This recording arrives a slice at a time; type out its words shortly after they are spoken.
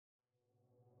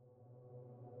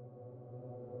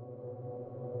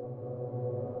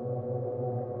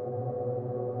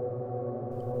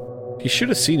He should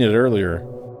have seen it earlier.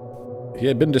 He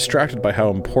had been distracted by how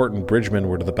important bridgemen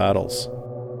were to the battles.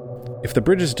 If the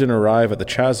bridges didn't arrive at the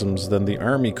chasms, then the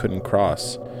army couldn't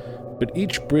cross. But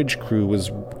each bridge crew was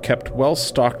kept well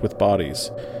stocked with bodies,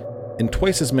 and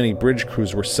twice as many bridge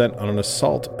crews were sent on an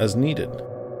assault as needed.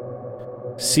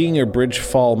 Seeing a bridge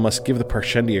fall must give the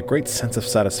Parshendi a great sense of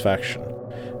satisfaction,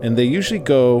 and they usually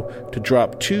go to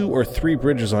drop 2 or 3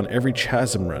 bridges on every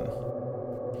chasm run.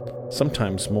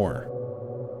 Sometimes more.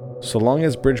 So long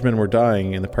as bridgemen were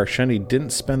dying and the Parshendi didn't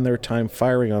spend their time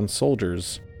firing on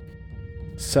soldiers,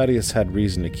 Sadeas had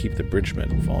reason to keep the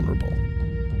bridgemen vulnerable.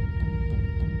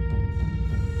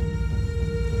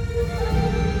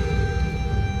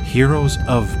 Heroes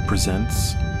of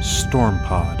presents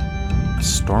Stormpod, a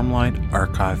Stormlight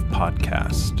Archive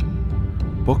podcast.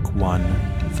 Book 1,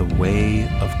 The Way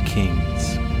of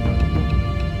Kings.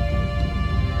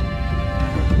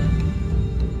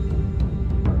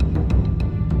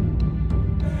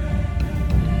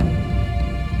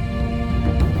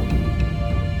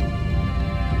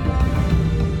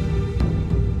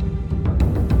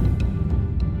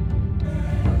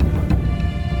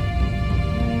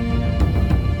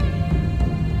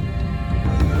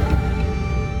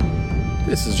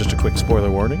 This is just a quick spoiler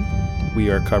warning. We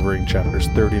are covering chapters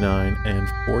 39 and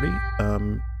 40.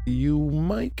 You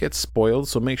might get spoiled,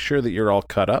 so make sure that you're all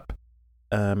caught up.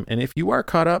 And if you are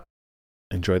caught up,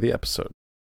 enjoy the episode.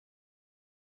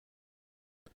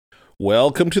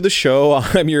 Welcome to the show.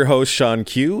 I'm your host, Sean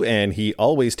Q, and he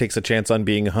always takes a chance on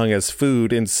being hung as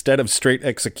food instead of straight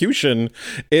execution.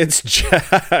 It's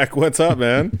Jack. What's up,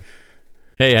 man?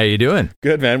 Hey, how you doing?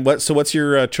 Good, man. What's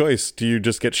your choice? Do you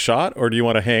just get shot, or do you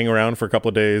want to hang around for a couple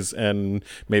of days and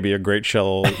maybe a great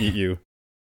shell will eat you?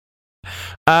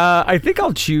 I think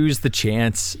I'll choose the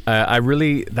chance.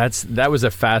 That was a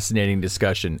fascinating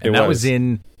discussion, and that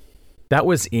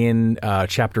was in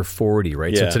chapter 40,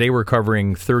 right? Yeah. So today we're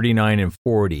covering 39 and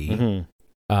 40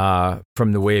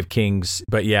 from the Way of Kings.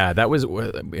 But yeah, that was.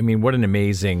 I mean, what an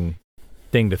amazing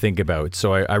thing to think about.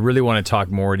 So I really want to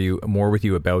talk more with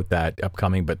you about that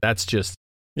upcoming, but that's just...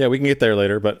 Yeah, we can get there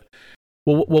later, but...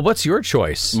 Well, what's your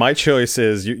choice? My choice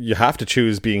is you have to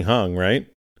choose being hung, right?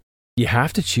 You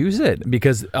have to choose it,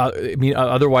 because,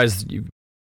 otherwise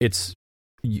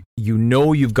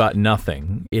you've got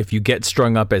nothing. If you get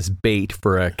strung up as bait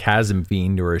for a chasm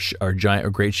fiend or a giant or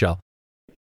great shell,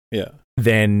 yeah,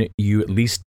 then you at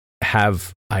least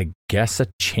have, I guess, a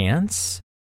chance.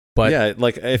 But yeah,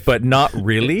 but not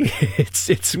really.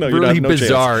 It's no, really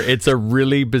bizarre. Chance. It's a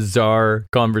really bizarre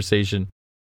conversation.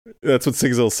 That's what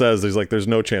Sigzil says. There's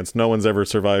no chance. No one's ever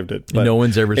survived it. No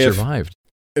one's ever survived.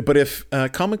 But if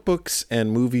comic books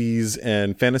and movies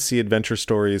and fantasy adventure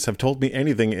stories have told me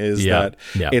anything, is that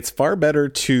it's far better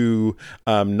to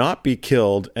not be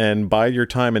killed and bide your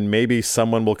time, and maybe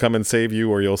someone will come and save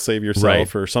you, or you'll save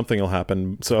yourself, or something will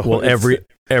happen. So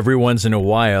every once in a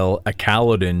while, a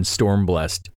Kaladin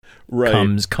Stormblessed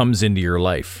comes into your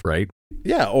life, right?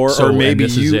 Yeah, or maybe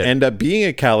you end up being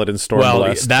a Kaladin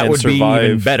Stormblessed. That would be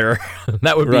even better.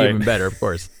 That would be even better, of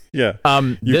course. Yeah,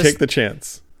 take the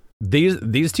chance.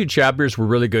 These two chapters were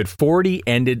really good. 40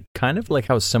 ended kind of like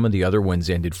how some of the other ones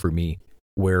ended for me,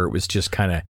 where it was just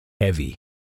kind of heavy.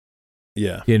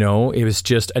 Yeah, it was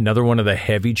just another one of the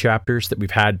heavy chapters that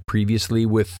we've had previously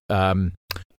with Kaladin.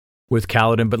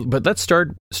 But let's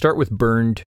start with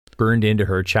burned into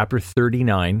her, chapter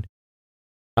 39.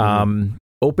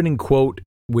 Opening quote: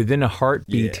 "Within a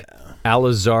heartbeat,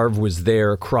 Alazarv was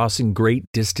there, crossing great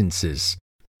distances."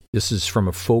 This is from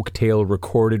a folk tale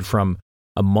recorded from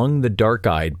Among the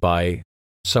Dark-Eyed by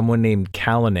someone named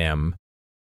Kalanam.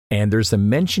 And there's a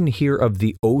mention here of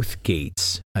the Oath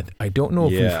Gates. I don't know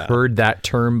if we've heard that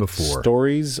term before.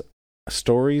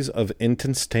 Stories of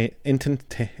instantaneous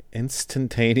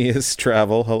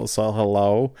travel.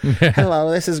 Hello.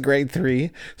 Hello, this is grade 3.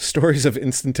 Stories of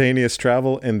instantaneous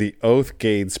travel and the Oath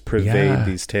Gates pervade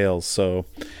these tales. So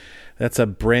that's a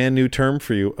brand new term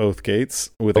for you, Oath Gates,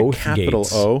 with a capital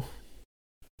O.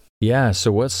 Yeah,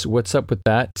 so what's up with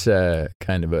that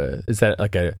kind of is that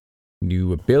like a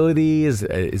new ability? Is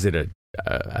it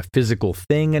a physical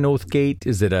thing, an Oath Gate?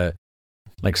 Is it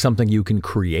like something you can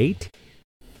create?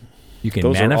 You can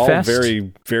manifest? Those are all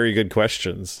very, very good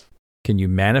questions. Can you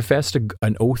manifest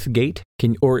an Oath Gate?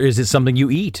 Or is it something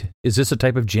you eat? Is this a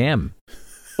type of jam?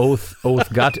 Oath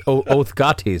gates. Oath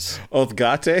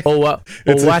gate?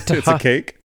 It's a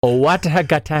cake. Oath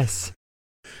gates.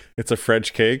 It's a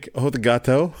French cake. Oath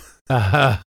gateau.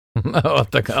 Oath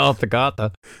gateau.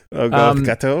 Oath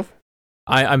gateau.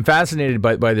 I'm fascinated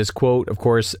by this quote, of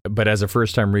course, but as a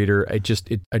first-time reader, it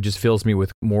just fills me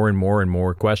with more and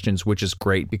more questions, which is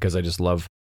great because I just love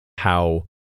how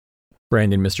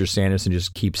Brandon, Mr. Sanderson,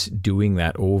 just keeps doing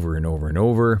that over and over and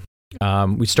over.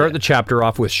 We start the chapter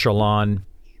off with Shallan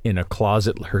in a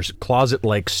closet, her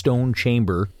closet-like stone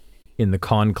chamber in the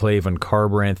conclave on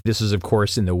Kharbranth. This is, of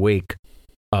course, in the wake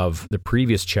of the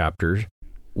previous chapter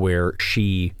where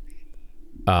she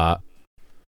I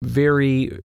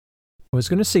was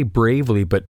going to say bravely,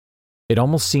 but it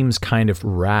almost seems kind of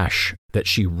rash that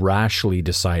she rashly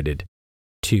decided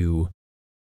to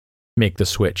make the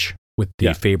switch with the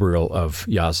Fabrial of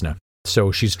Yasna.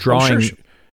 So she's drawing...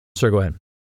 Sorry, go ahead.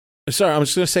 Sorry, I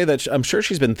was going to say that I'm sure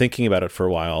she's been thinking about it for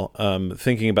a while,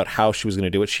 thinking about how she was going to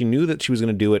do it. She knew that she was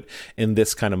going to do it in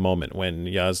this kind of moment when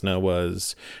Yasna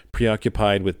was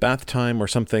preoccupied with bath time or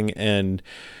something, and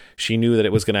she knew that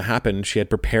it was going to happen. She had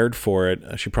prepared for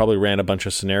it. She probably ran a bunch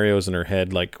of scenarios in her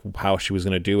head, like how she was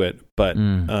going to do it. But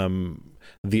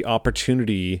the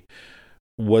opportunity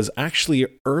was actually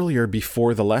earlier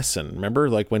before the lesson. Remember,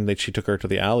 like when she took her to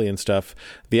the alley and stuff,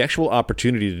 the actual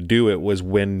opportunity to do it was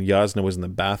when Yasna was in the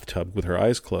bathtub with her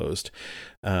eyes closed.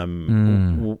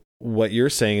 What you're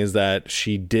saying is that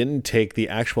she didn't take the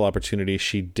actual opportunity.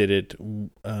 She did it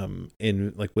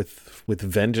in like with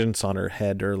vengeance on her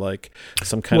head, or like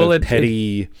some kind of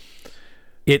petty...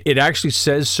 It actually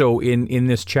says so in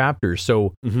this chapter.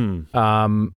 So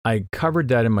I covered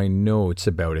that in my notes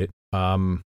about it.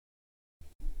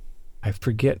 I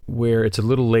forget where, it's a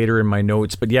little later in my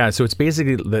notes, but yeah, so it's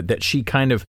basically that she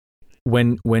kind of,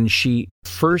 when she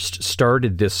first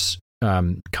started this,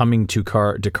 coming to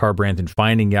Kharbranth and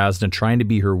finding Yasna, trying to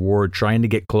be her ward, trying to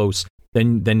get close,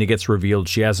 then it gets revealed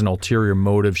she has an ulterior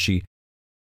motive. She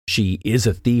is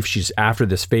a thief. She's after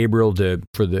this Fabrial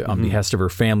on behest of her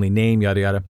family name,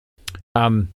 yada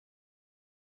yada.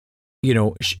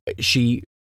 She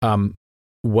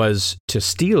was to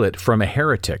steal it from a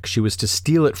heretic. She was to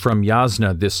steal it from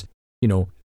Yasna, this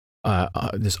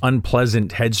this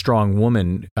unpleasant, headstrong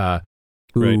woman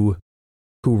who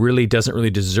really doesn't really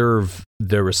deserve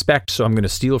the respect. So I'm going to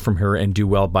steal from her and do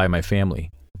well by my family.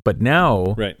 But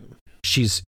now,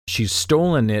 she's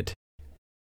stolen it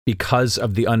because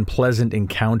of the unpleasant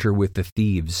encounter with the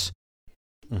thieves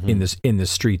in the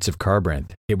streets of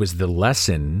Kharbranth. It was the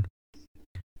lesson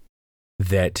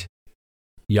that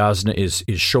Yasna is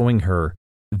showing her.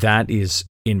 That is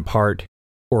in part,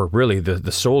 or really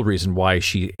the sole reason why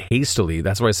she hastily,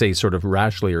 that's why I say sort of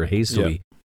rashly or hastily,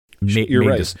 made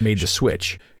the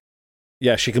switch.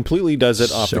 Yeah, she completely does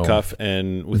it off the cuff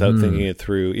and without thinking it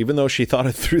through, even though she thought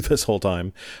it through this whole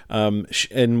time.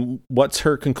 And what's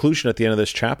her conclusion at the end of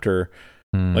this chapter?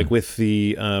 Like with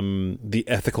the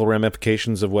ethical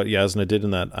ramifications of what Yasna did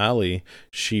in that alley,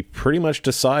 she pretty much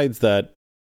decides that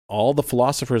all the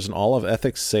philosophers and all of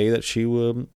ethics say that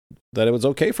that it was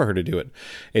okay for her to do it.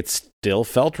 It still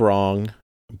felt wrong,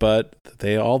 but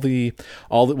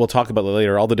we'll talk about it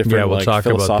later. All the different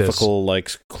philosophical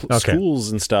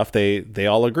schools and stuff, they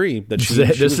all agree that she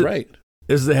was right.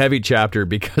 This is a heavy chapter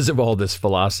because of all this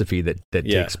philosophy that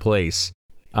takes place.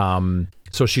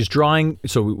 So she's drawing.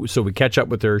 So we catch up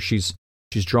with her. She's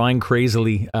drawing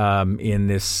crazily in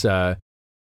this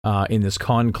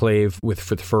conclave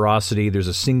with ferocity. There's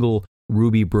a single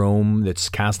ruby brome that's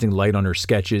casting light on her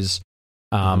sketches.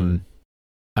 A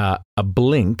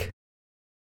blink,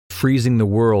 freezing the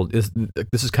world.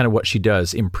 This is kind of what she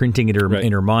does, imprinting it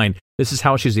in her mind. This is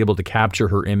how she's able to capture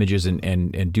her images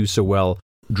and do so well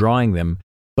drawing them.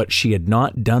 But she had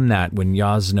not done that when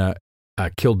Yasna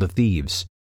killed the thieves.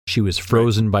 She was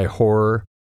frozen by horror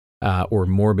or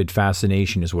morbid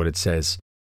fascination, is what it says.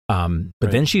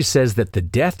 But then she says that the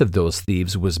death of those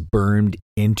thieves was burned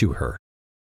into her.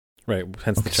 Right,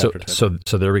 hence the chapter title.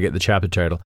 So there we get the chapter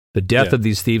title. The death of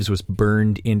these thieves was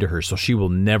burned into her, so she will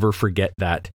never forget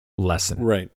that lesson.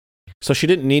 Right. So she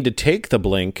didn't need to take the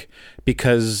blink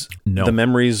because the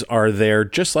memories are there,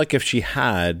 just like if she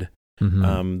had.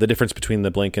 The difference between the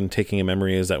blink and taking a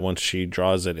memory is that once she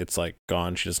draws it, it's like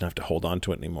gone. She doesn't have to hold on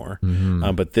to it anymore.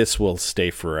 But this will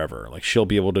stay forever. Like she'll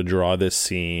be able to draw this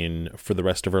scene for the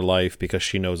rest of her life because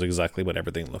she knows exactly what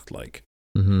everything looked like,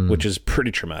 which is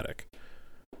pretty traumatic.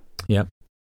 Yep.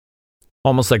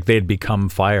 Almost like they'd become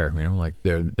fire, like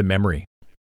the memory.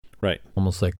 Right.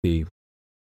 Almost like the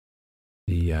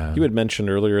you had mentioned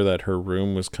earlier that her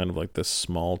room was kind of like this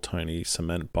small, tiny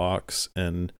cement box,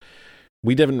 and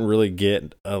we didn't really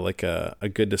get a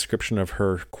good description of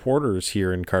her quarters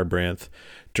here in Kharbranth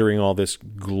during all this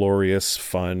glorious,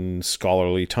 fun,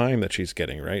 scholarly time that she's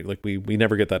getting, right? Like we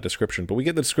never get that description, but we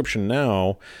get the description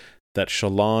now that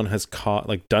Shallan has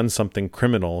done something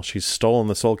criminal. She's stolen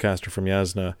the Soulcaster from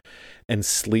Yasna and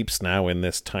sleeps now in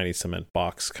this tiny cement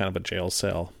box, kind of a jail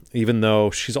cell. Even though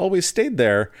she's always stayed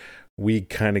there, we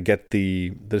kind of get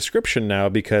the description now,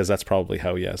 because that's probably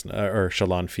how Yasna or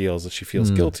Shallan feels, that she feels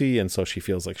guilty, and so she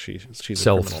feels like she's a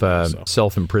criminal now, so.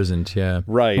 Self-imprisoned. Yeah,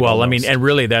 right. Well, almost. I mean, and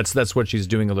really, that's what she's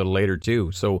doing a little later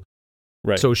too. So,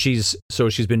 right. So she's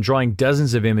been drawing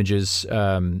dozens of images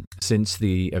since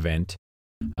the event,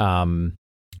 and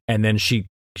then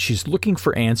she's looking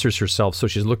for answers herself. So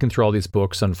she's looking through all these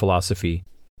books on philosophy,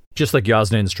 just like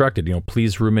Yasna instructed.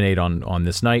 Please ruminate on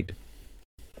this night.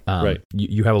 Right.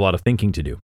 You have a lot of thinking to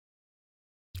do.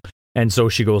 And so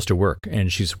she goes to work, and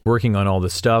she's working on all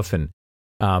this stuff. And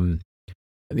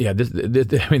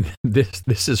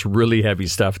this is really heavy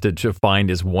stuff to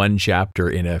find as one chapter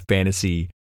in a fantasy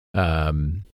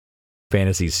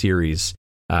series.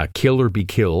 Kill or be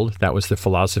killed. That was the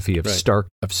philosophy of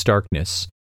starkness,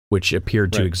 which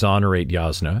appeared to exonerate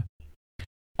Yasna.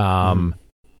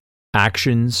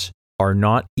 Actions are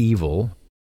not evil.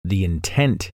 The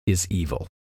intent is evil.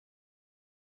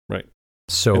 Right.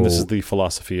 So, and this is the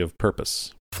philosophy of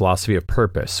purpose. Philosophy of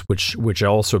purpose, which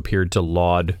also appeared to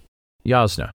laud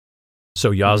Yasna.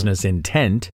 So Yasna's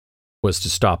intent was to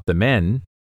stop the men.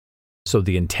 So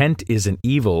the intent isn't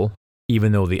evil,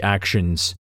 even though the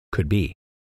actions could be.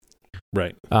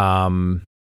 Right.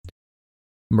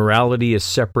 Morality is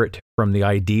separate from the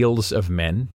ideals of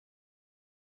men.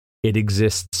 It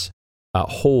exists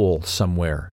whole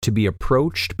somewhere, to be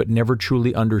approached but never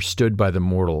truly understood by the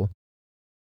mortal.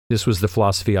 This was the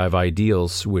philosophy of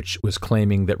ideals, which was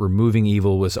claiming that removing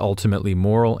evil was ultimately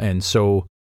moral, and so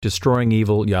destroying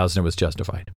evil, Yasna was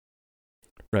justified.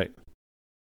 Right.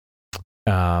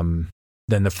 Then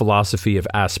the philosophy of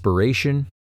aspiration.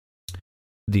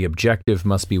 The objective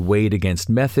must be weighed against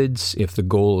methods. If the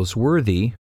goal is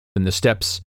worthy, then the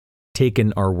steps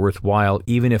taken are worthwhile,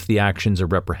 even if the actions are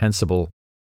reprehensible.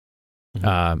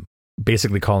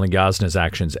 Basically calling Yasna's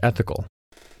actions ethical.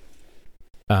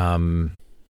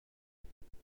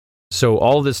 So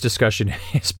all this discussion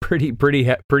is pretty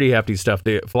hefty stuff.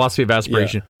 The philosophy of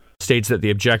aspiration states that the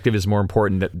objective is more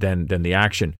important than the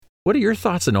action. What are your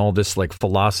thoughts on all this, like,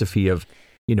 philosophy of,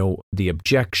 the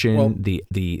objection, well, the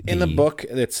in the book,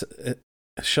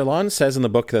 Shallan says in the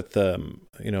book that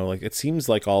it seems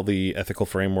like all the ethical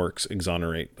frameworks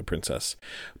exonerate the princess,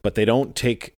 but they don't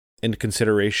take into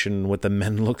consideration what the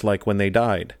men looked like when they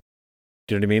died.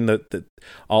 Do you know what I mean? That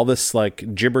all this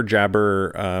like jibber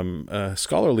jabber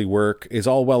scholarly work is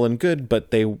all well and good,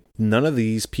 but none of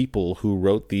these people who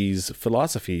wrote these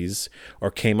philosophies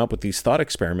or came up with these thought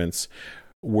experiments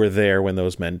were there when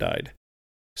those men died.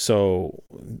 So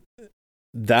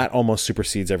that almost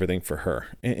supersedes everything for her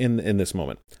in this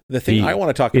moment. The thing I want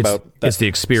to talk about is the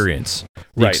experience,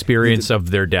 experience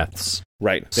of their deaths.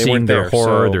 Right, they seeing weren't their there,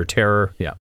 horror, their terror.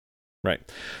 Yeah. Right.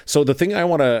 So the thing I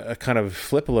want to kind of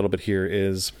flip a little bit here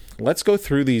is, let's go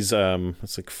through these,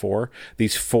 it's like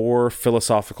these four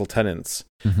philosophical tenets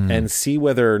and see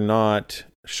whether or not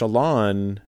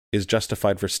Shallan is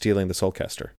justified for stealing the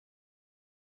Soulcaster.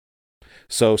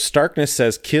 So starkness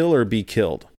says kill or be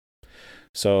killed.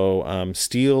 So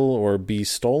steal or be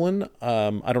stolen.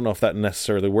 I don't know if that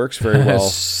necessarily works very well.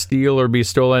 Steal or be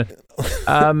stolen.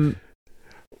 I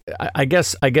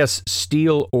guess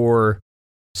steal or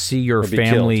see your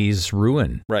family's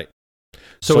ruin. Right.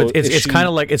 So it's kind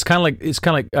of like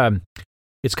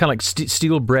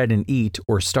steal bread and eat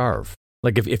or starve.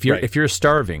 Like if you're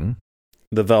starving,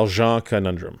 the Valjean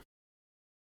conundrum.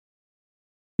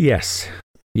 Yes.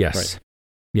 Right.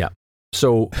 Yeah.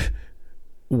 So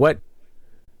what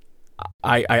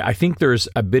I think there's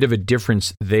a bit of a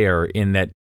difference there in that,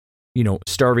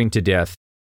 starving to death,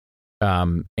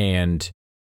 and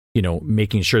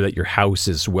making sure that your house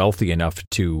is wealthy enough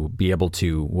to be able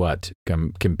to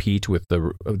compete with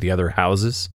the other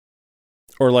houses,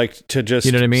 or like to just,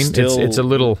 you know what I mean?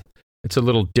 It's a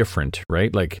little different,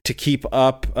 right? Like to keep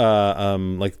up,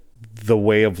 like the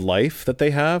way of life that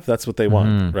they have. That's what they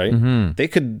want, right? Mm-hmm. They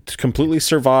could completely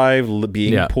survive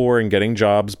being poor and getting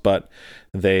jobs, but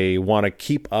they want to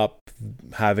keep up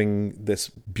having this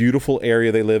beautiful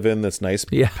area they live in, this nice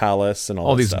palace and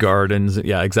all these stuff. Gardens.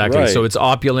 Yeah, exactly. Right. So it's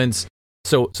opulence.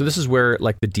 So this is where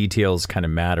like the details kind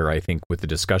of matter, I think, with the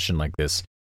discussion like this,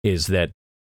 is that,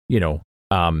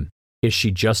 is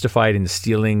she justified in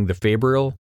stealing the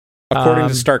Fabrial? According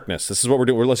to Starkness, this is what we're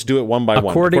doing. Let's do it one by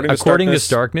one. According to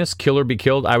Starkness, kill or be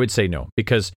killed, I would say no,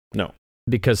 because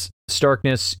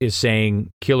Starkness is saying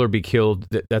kill or be killed.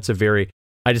 That's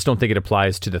I just don't think it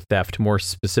applies to the theft, more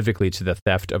specifically to the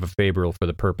theft of a Fabrial for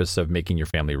the purpose of making your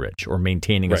family rich or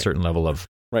maintaining a certain level of...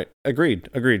 Right. Agreed.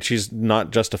 She's not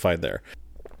justified there.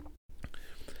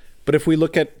 But if we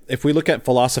look at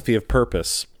philosophy of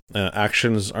purpose,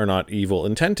 actions are not evil,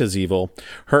 intent is evil.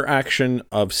 Her action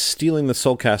of stealing the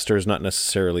Soulcaster is not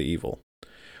necessarily evil,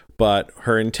 but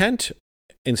her intent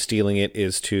in stealing it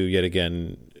is to yet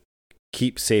again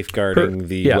keep safeguarding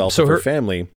the wealth of her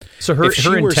family. So her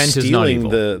intent is not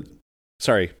evil.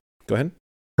 Sorry, go ahead.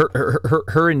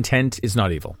 Her intent is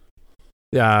not evil.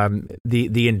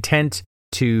 The intent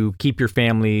to keep your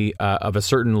family of a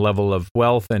certain level of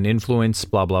wealth and influence,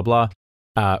 blah blah blah,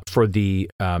 for the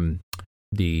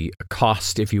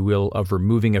cost, if you will, of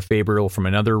removing a Fabrial from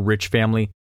another rich family.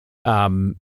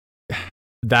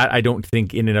 That I don't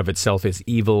think in and of itself is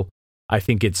evil. I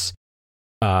think it's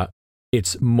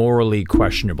morally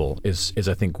questionable. Is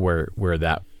I think where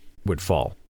that would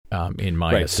fall in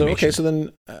my estimation. So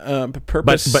then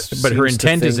purpose, but her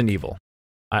intent isn't evil.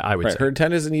 I would say her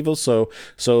intent isn't evil. So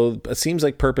it seems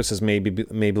like purpose is maybe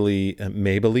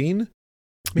Maybelline.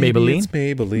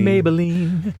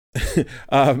 Maybelline.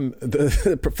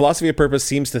 The philosophy of purpose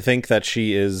seems to think that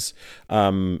she is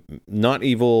not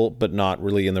evil, but not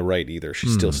really in the right either.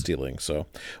 She's still stealing. So,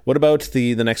 what about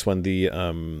the next one? The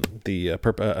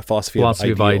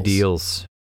philosophy of ideals.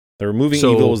 The removing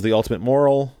evil is the ultimate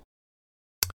moral.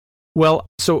 Well,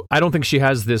 so I don't think she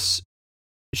has this.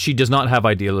 She does not have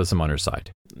idealism on her side.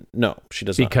 No, she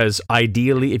does not. Because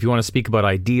ideally, if you want to speak about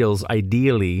ideals,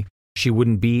 she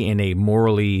wouldn't be in a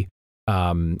morally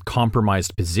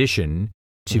compromised position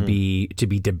to be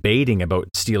debating about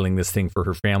stealing this thing for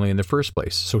her family in the first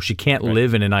place. So she can't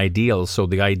live in an ideal. So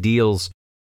the ideals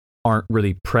aren't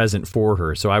really present for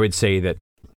her. So I would say that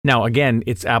now again,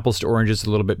 it's apples to oranges a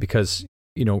little bit because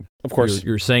of course,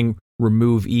 you're saying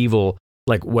remove evil.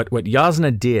 Like what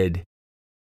Yasna did,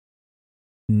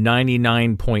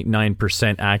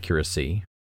 99.9% accuracy.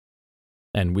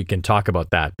 And we can talk about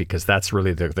that because that's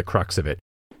really the crux of it.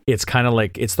 It's kind of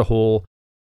like it's the whole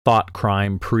thought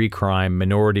crime, pre-crime,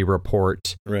 Minority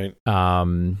Report, right?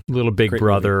 Little Big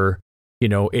Brother.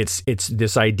 It's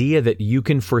this idea that you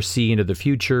can foresee into the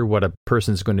future what a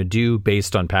person's going to do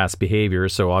based on past behavior.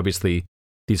 So obviously,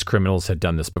 these criminals had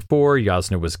done this before.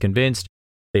 Yasna was convinced.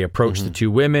 They approach the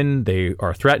two women. They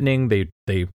are threatening.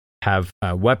 They have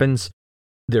weapons.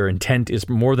 Their intent is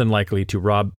more than likely to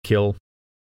rob, kill,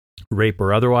 rape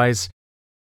or otherwise.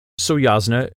 So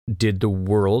Yasna did the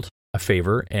world a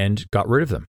favor and got rid of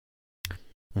them.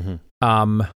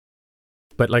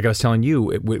 But like I was telling you,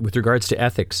 with regards to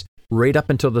ethics, right up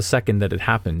until the second that it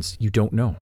happens, you don't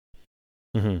know.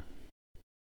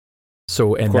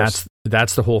 So, and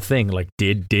that's the whole thing. Like,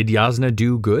 did Yasna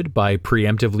do good by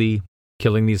preemptively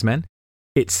killing these men?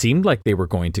 It seemed like they were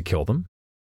going to kill them.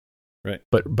 Right.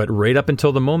 But right up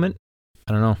until the moment,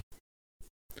 I don't know.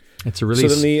 It's a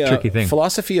really tricky thing.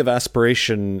 Philosophy of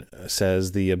aspiration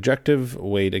says the objective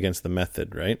weighed against the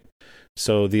method, right?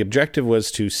 So the objective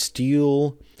was to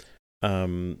steal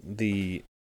the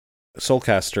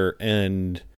Soulcaster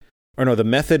the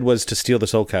method was to steal the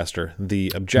Soulcaster.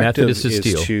 The objective is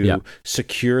to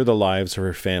secure the lives of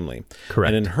her family. Correct.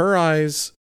 And in her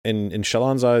eyes, in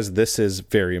Shallan's eyes, this is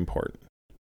very important.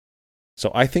 So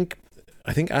I think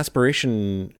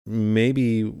aspiration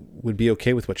maybe would be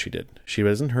okay with what she did. She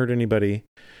doesn't hurt anybody.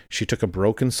 She took a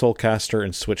broken Soulcaster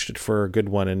and switched it for a good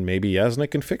one, and maybe Yasna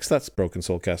can fix that broken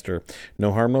Soulcaster.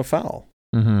 No harm, no foul.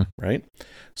 Right?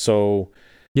 So...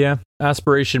 yeah,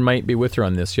 aspiration might be with her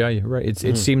on this. Yeah, you're right.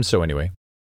 It seems so anyway.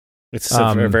 It's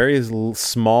a very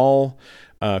small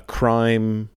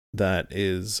crime that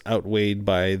is outweighed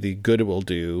by the good it will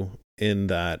do in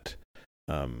that...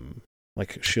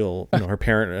 like she'll,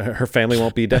 her family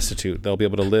won't be destitute. They'll be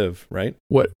able to live, right?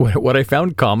 What I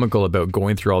found comical about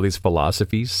going through all these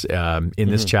philosophies in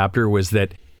this chapter was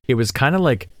that it was kind of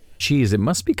like, geez, it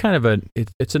must be kind of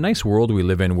it's a nice world we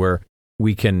live in where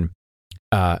we can,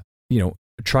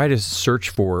 try to search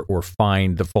for or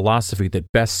find the philosophy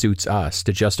that best suits us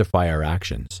to justify our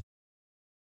actions.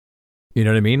 You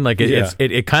know what I mean? Like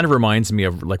it kind of reminds me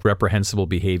of like reprehensible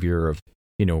behavior of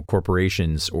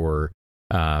corporations or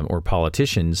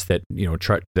politicians that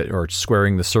that are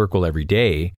squaring the circle every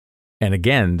day, and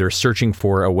again they're searching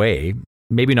for a way,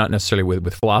 maybe not necessarily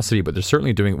with philosophy, but they're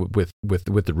certainly doing it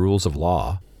with the rules of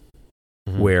law,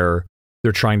 where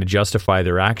they're trying to justify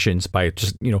their actions by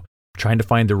just trying to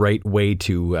find the right way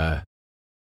to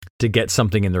get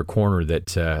something in their corner that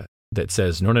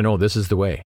says no, this is the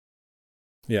way.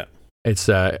 Yeah. It's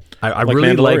I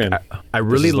really like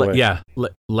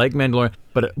like Mandalorian,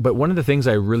 but one of the things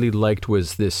I really liked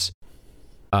was this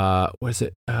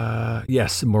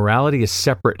yes, morality is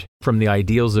separate from the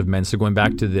ideals of men. So going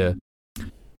back to I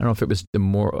don't know if it was the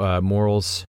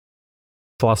morals,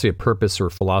 philosophy of purpose or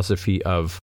philosophy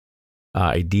of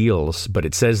ideals, but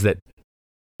it says that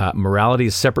morality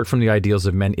is separate from the ideals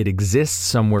of men. It exists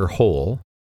somewhere whole,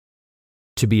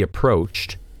 to be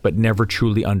approached, but never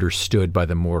truly understood by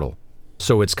the mortal.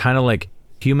 So it's kind of like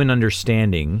human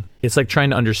understanding. It's like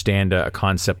trying to understand a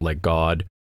concept like God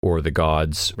or the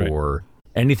gods or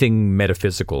anything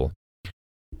metaphysical.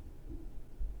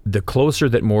 The closer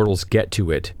that mortals get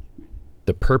to it,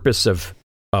 the purpose of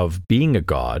being a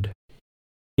god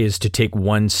is to take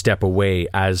one step away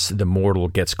as the mortal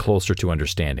gets closer to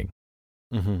understanding.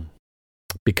 Mm-hmm.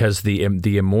 Because the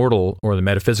immortal or the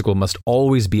metaphysical must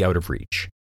always be out of reach.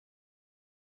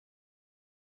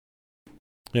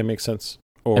 Yeah, it makes sense.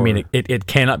 I mean, it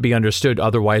cannot be understood.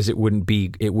 Otherwise, it wouldn't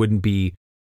be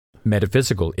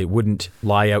metaphysical. It wouldn't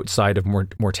lie outside of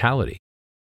mortality.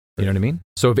 You know what I mean?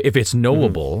 So if it's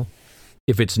knowable,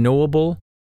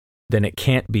 then it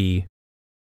can't be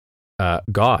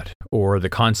God or the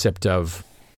concept of,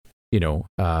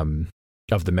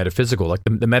 of the metaphysical. Like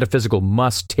the metaphysical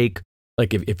must take,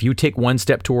 like if you take one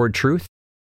step toward truth,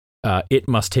 it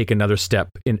must take another step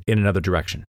in another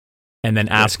direction, and then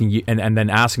asking you and then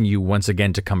asking you once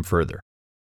again to come further.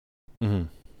 Mm-hmm.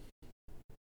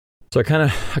 So I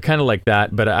kind of like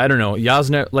that, but I don't know.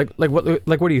 Yasna,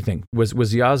 what do you think? Was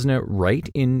Yasna right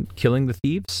in killing the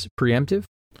thieves preemptive?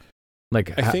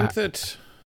 Like I think that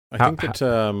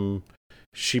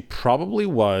she probably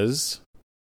was.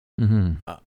 Mm-hmm.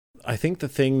 I think the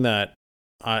thing that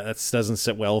doesn't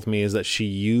sit well with me is that she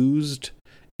used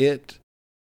it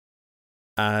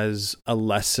as a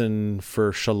lesson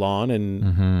for Shallan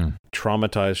and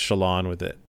traumatized Shallan with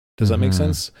it. Does that make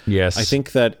sense? Yes. I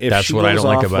think that if that's she what goes I don't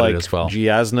off like about it as well.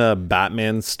 Yasna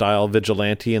Batman style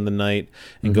vigilante in the night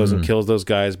and goes and kills those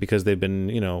guys because they've been,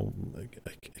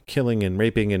 killing and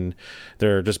raping and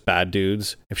they're just bad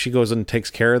dudes. If she goes and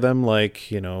takes care of them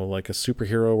like a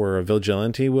superhero or a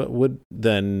vigilante would,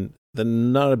 then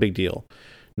not a big deal.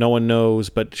 No one knows,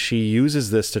 but she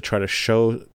uses this to try to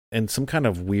show in some kind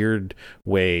of weird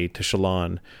way to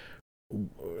Shallan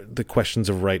the questions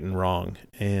of right and wrong,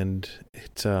 and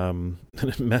it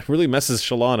really messes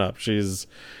Shallan up. She's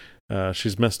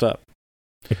messed up.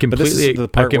 I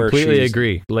completely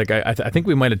agree. Like I think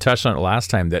we might have touched on it last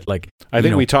time. That I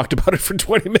think we talked about it for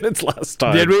 20 minutes last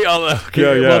time. Did we? Oh,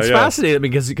 okay. Well, it's fascinating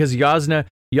because Yasna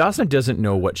doesn't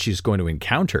know what she's going to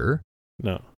encounter.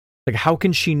 No. Like, how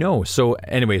can she know? So,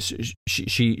 anyways,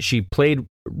 she played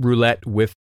roulette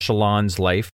with Shallan's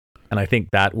life, and I think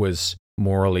that was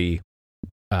morally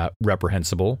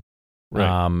reprehensible.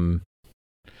 Right.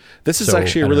 This is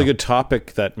actually a really good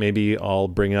topic that maybe I'll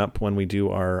bring up when we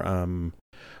do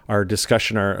our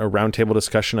discussion, our roundtable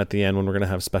discussion at the end, when we're going to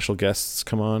have special guests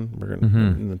come on. We're going to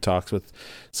in the talks with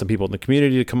some people in the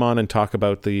community to come on and talk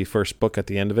about the first book at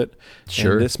the end of it.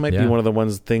 Sure. And this might be one of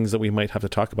the things that we might have to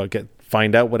talk about.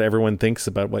 Find out what everyone thinks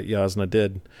about what Yasna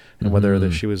did and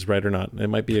whether she was right or not. It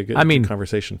might be a good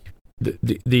conversation.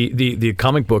 The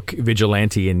comic book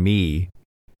vigilante in me,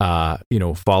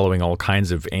 following all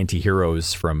kinds of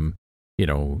anti-heroes from,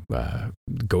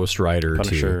 Ghost Rider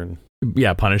Punisher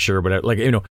to Punisher, but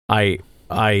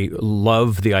I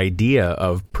love the idea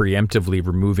of preemptively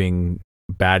removing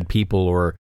bad people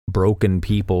or broken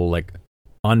people, like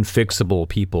unfixable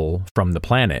people from the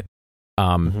planet.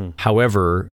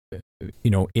 However,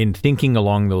 in thinking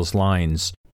along those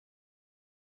lines,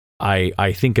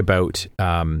 I think about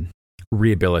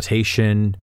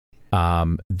rehabilitation,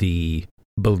 the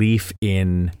belief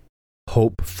in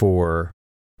hope for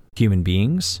human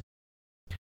beings,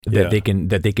 that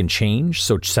they can change,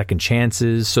 so second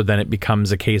chances. So then it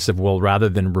becomes a case of, well, rather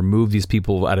than remove these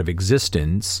people out of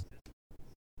existence,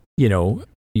 you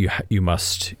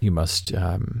must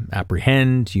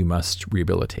apprehend, you must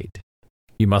rehabilitate,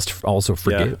 you must also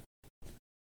forgive. Yeah.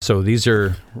 So these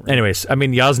are, anyways. I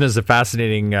mean, Yasna is a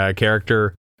fascinating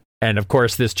character, and of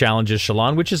course, this challenges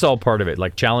Shallan, which is all part of it.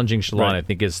 Like challenging Shallan, I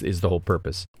think is the whole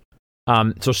purpose. So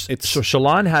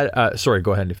Shallan had. Sorry,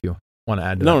 go ahead if you want to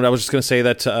add to that. No, I was just going to say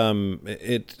that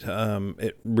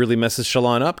it really messes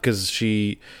Shallan up because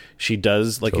she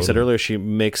does, like you said earlier, she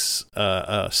makes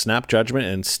a snap judgment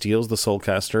and steals the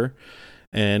Soulcaster,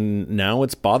 and now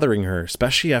it's bothering her,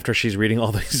 especially after she's reading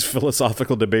all these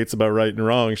philosophical debates about right and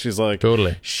wrong. She's like,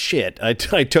 totally, shit, I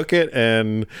took it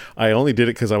and I only did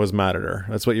it because I was mad at her.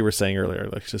 That's what you were saying earlier.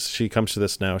 Like, she comes to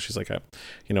this now. She's like, I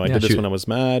did this when I was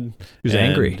mad. She was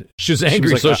angry. She was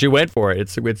angry, so she went for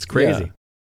it. It's crazy.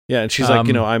 Yeah, and she's like,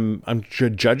 I'm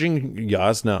judging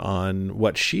Yasna on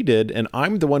what she did, and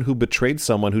I'm the one who betrayed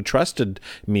someone who trusted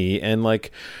me and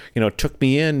took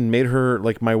me in, made her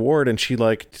like my ward, and she's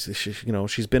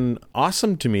been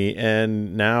awesome to me,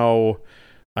 and now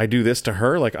I do this to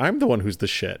her. Like, I'm the one who's the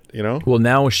shit, Well,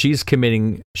 now she's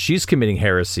committing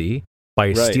heresy,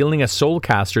 by stealing a soul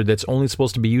caster that's only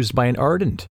supposed to be used by an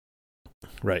ardent.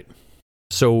 Right.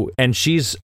 So, and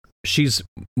she's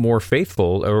more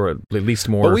faithful, or at least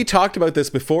more. But we talked about this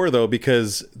before, though,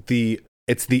 because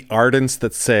it's the ardents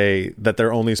that say that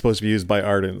they're only supposed to be used by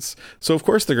ardents. So of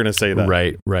course they're going to say that.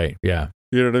 Right, yeah.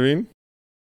 You know what I mean?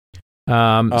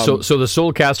 So the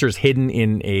soul caster is hidden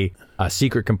in a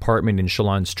secret compartment in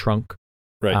Shallan's trunk.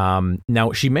 Right.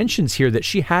 Now she mentions here that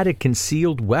she had a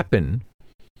concealed weapon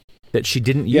that she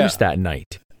didn't use that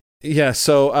night. Yeah,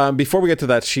 so before we get to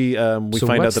that, we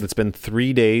find out that it's been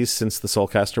 3 days since the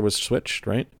Soulcaster was switched,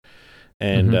 right?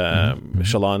 And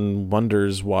Shallan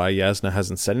wonders why Yasna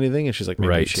hasn't said anything, and she's like,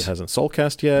 maybe she hasn't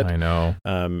soulcast yet. I know.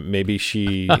 Maybe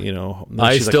she,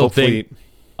 I still think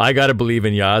I gotta believe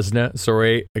in Yasna.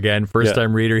 Sorry, again, first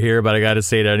time reader here, but I gotta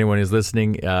say to anyone who's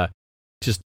listening,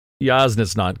 just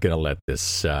Yasna's not gonna let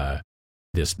this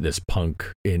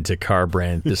punk into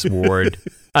Carbrand, this ward.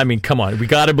 I mean, come on, we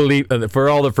gotta believe for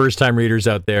all the first time readers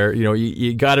out there.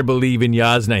 You gotta believe in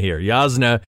Yasna here.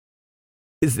 Yasna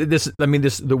is this. I mean,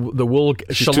 the wool.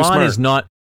 Shallan is not.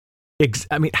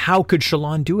 I mean, how could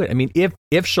Shallan do it? I mean, if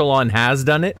Shallan has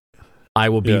done it, I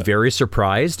will be very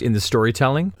surprised in the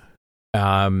storytelling.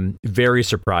 Very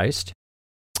surprised.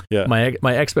 Yeah,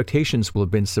 my expectations will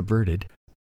have been subverted.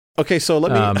 Okay, so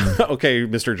let me. Okay,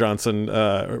 Mr.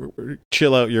 Johnson,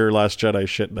 chill out your Last Jedi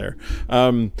shit there.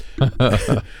 Let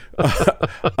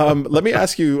me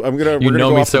ask you. We're gonna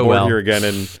go off the board here again,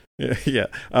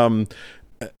 and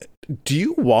do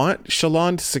you want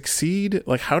Shallan to succeed?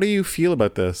 Like, how do you feel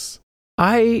about this?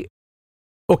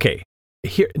 Okay.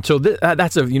 Here, so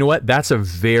that's a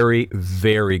very,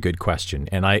 very good question,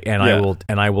 and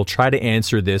I will try to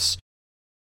answer this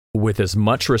with as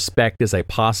much respect as I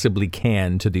possibly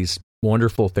can to these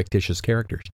wonderful fictitious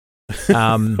characters.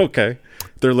 Okay,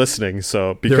 they're listening,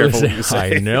 so be careful what you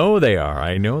say. I know they are.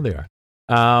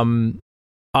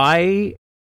 I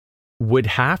would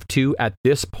have to at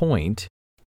this point.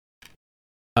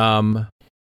 I'm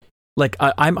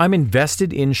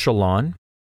invested in Shallan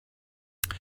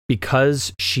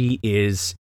because she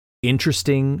is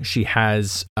interesting. She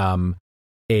has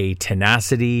a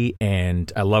tenacity, and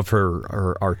I love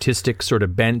her artistic sort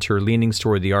of bent, her leanings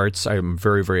toward the arts. I'm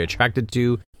very, very attracted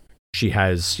to. She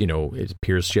has, it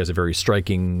appears she has a very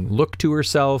striking look to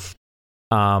herself.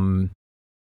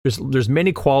 There's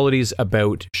many qualities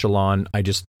about Shallan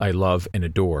I love and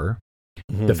adore.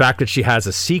 Mm-hmm. The fact that she has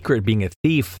a secret, being a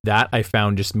thief, that I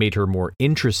found just made her more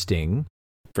interesting.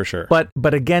 For sure.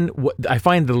 But again, what I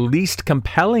find the least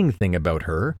compelling thing about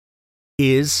her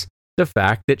is the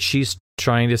fact that she's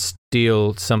trying to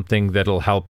steal something that'll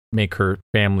help make her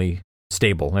family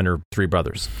stable and her 3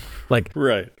 brothers. Like,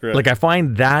 right. Like, I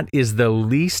find that is the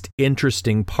least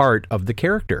interesting part of the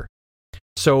character.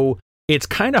 So it's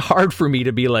kind of hard for me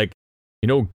to be like,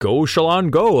 go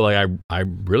Shallan, go. Like, I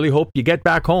really hope you get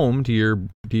back home to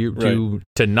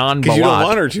Non-Balat. Because you don't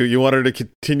want her to. You want her to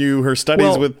continue her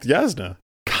studies with Yasna.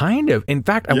 Kind of. In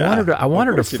fact, I want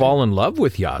her to fall in love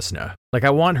with Yasna. Like,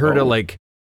 I want her to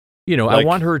I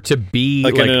want her to be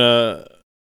like I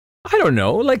don't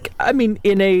know. Like, I mean,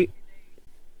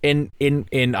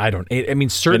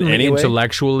 certainly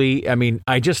intellectually. I mean,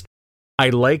 I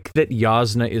like that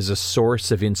Yasna is a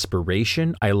source of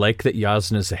inspiration. I like that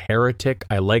Yasna is a heretic.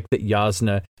 I like that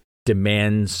Yasna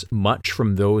demands much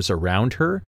from those around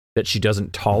her, that she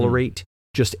doesn't tolerate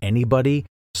just anybody.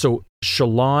 So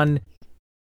Shallan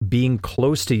being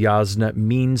close to Yasna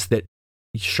means that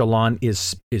Shallan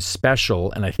is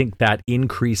special, and I think that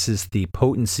increases the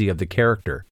potency of the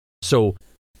character. So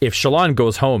if Shallan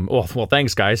goes home, well,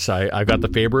 thanks guys, I got the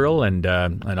Fabrial, and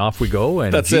off we go,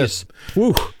 and that's it.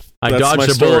 Whew, I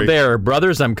dodged a bullet there,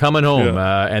 brothers. I'm coming home,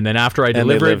 and then after I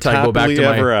deliver it, I go back to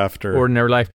my ordinary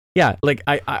life. Yeah, like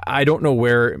I don't know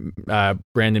where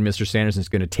Brandon, Mr. Sanderson, is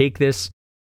going to take this.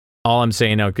 All I'm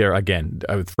saying out there again,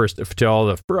 for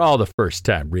all the first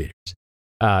time readers,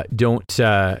 don't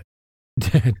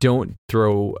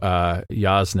throw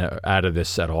Yasna out of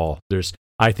this at all.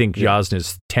 I think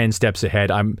Yasna's 10 steps ahead.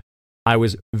 I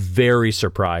was very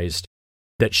surprised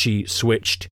that she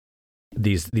switched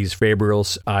these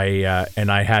Fabrials. I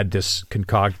had this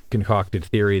concocted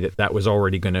theory that was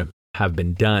already going to have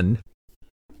been done.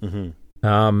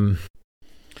 Mm-hmm.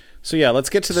 So yeah, let's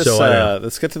get to this.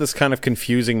 Let's get to this kind of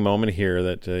confusing moment here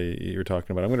that you're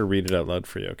talking about. I'm going to read it out loud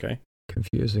for you. Okay.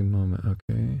 Confusing moment.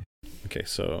 Okay. Okay.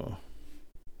 So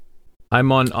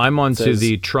I'm on to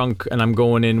the trunk, and I'm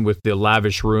going in with the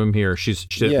lavish room here. She's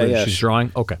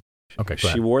drawing. Okay. Okay, go She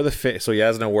ahead. wore the fake. So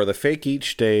Yasna wore the fake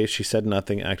each day. She said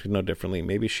nothing, acted no differently.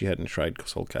 Maybe she hadn't tried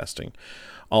soul casting.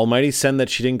 Almighty send that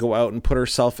she didn't go out and put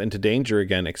herself into danger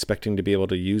again, expecting to be able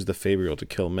to use the Fabrial to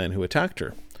kill men who attacked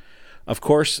her. Of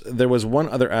course, there was one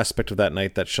other aspect of that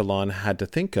night that Shallan had to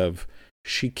think of.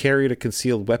 She carried a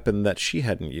concealed weapon that she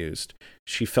hadn't used.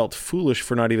 She felt foolish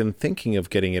for not even thinking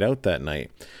of getting it out that night.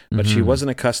 But she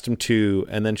wasn't accustomed to,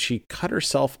 and then she cut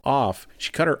herself off.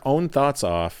 She cut her own thoughts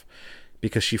off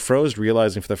because she froze,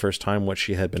 realizing for the first time what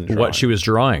she had been drawing. What she was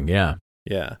drawing, yeah.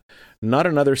 Yeah. Not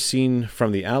another scene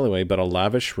from the alleyway, but a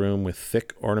lavish room with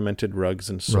thick ornamented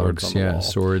rugs and swords on the wall.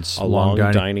 Swords, a long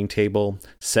dining table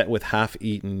set with a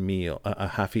half-eaten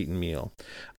meal.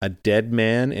 A dead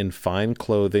man in fine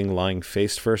clothing lying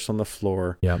face first on the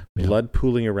floor, blood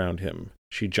pooling around him.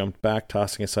 She jumped back,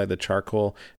 tossing aside the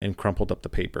charcoal, and crumpled up the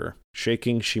paper.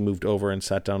 Shaking, she moved over and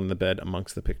sat down on the bed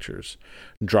amongst the pictures.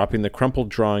 Dropping the crumpled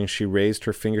drawing, she raised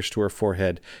her fingers to her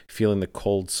forehead, feeling the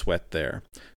cold sweat there.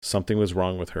 Something was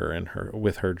wrong with her and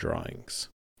with her drawings.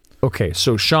 Okay,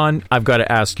 so Sean, I've got to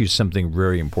ask you something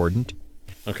very important.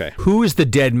 Okay. Who is the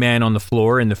dead man on the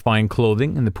floor in the fine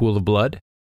clothing in the pool of blood?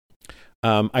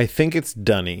 I think it's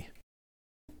Dunny.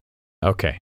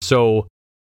 Okay, so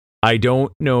I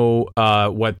don't know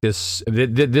what this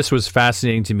was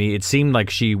fascinating to me. It seemed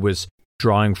like she was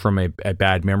drawing from a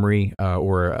bad memory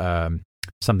or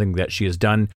something that she has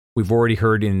done. We've already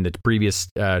heard in the previous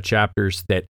chapters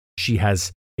that she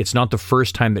has. It's not the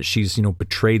first time that she's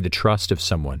betrayed the trust of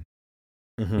someone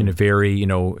in a very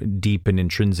deep and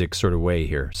intrinsic sort of way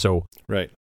here. So right,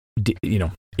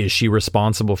 is she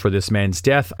responsible for this man's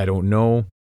death? I don't know.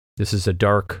 This is a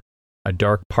dark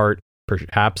part,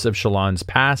 perhaps, of Shallan's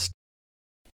past.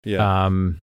 Yeah.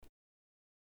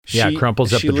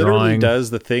 Crumples up the drawing. She literally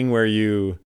does the thing where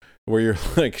you're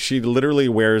like, she literally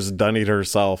wears Dunny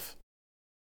herself.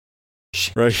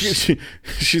 Right?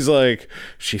 She's like,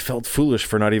 she felt foolish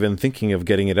for not even thinking of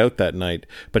getting it out that night,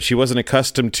 but she wasn't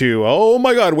accustomed to, oh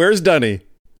my God, where's Dunny?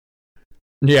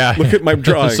 Yeah. Look at my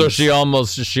drawings. So she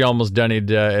almost Dunnied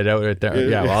it out right there.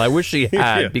 Yeah, well, I wish she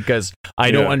had because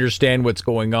I don't understand what's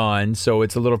going on, so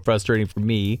it's a little frustrating for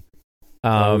me.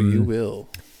 You will.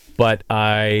 But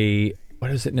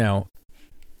what is it now?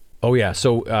 Oh yeah,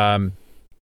 so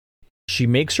she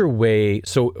makes her way.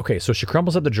 So she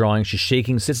crumbles up the drawing. She's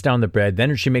shaking, sits down on the bed.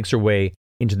 Then she makes her way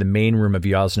into the main room of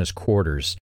Yasna's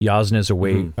quarters. Yasna's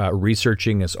away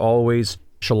researching as always.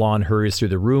 Shallan hurries through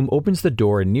the room, opens the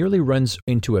door, and nearly runs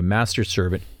into a master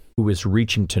servant who is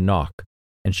reaching to knock.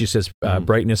 And she says,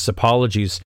 Brightness,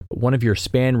 apologies, but one of your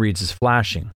span reeds is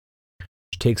flashing.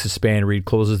 She takes a span reed,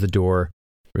 closes the door.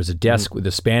 There's a desk with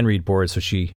a span reed board, so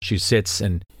she sits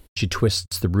and she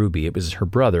twists the ruby. It was her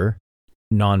brother,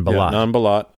 Non-Balat. Yeah,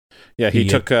 Non-Balat. Yeah, he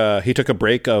took a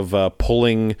break of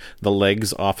pulling the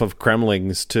legs off of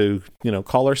Kremlings to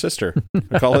call her sister,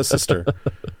 or call his sister.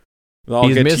 I'll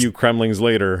get to you Kremlings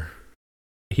later.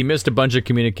 He missed a bunch of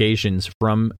communications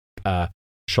from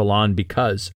Shallan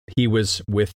because he was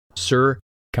with Sir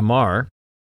Kamar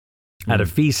at a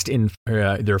feast in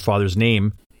their father's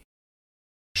name.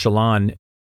 Shallan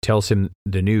tells him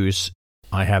the news.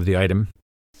 I have the item.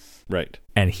 Right.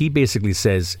 And he basically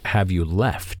says, have you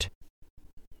left?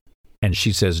 And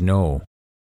she says, no.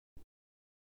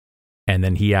 And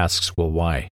then he asks, well,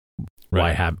 why?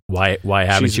 Right. Why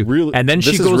haven't you? Really, and then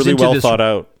she goes really into well this, thought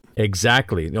out.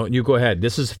 Exactly. No, you go ahead.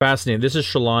 This is fascinating. This is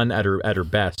Shallan at her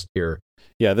best here.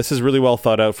 Yeah, this is really well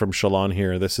thought out from Shallan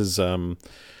here. This is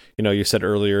you said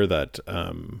earlier that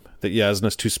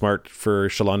Yasna's too smart for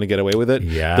Shallan to get away with it.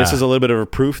 Yeah. This is a little bit of a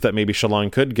proof that maybe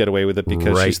Shallan could get away with it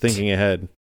because she's thinking ahead.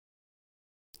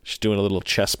 She's doing a little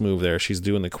chess move there. She's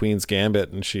doing the Queen's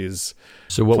Gambit, and she's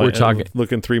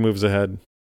looking 3 moves ahead.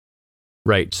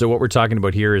 Right. So what we're talking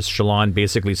about here is Shallan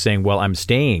basically saying, well, I'm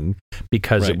staying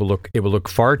because it will look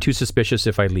far too suspicious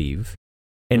if I leave.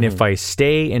 And if I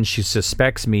stay and she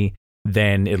suspects me,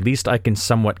 then at least I can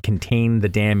somewhat contain the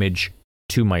damage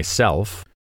to myself.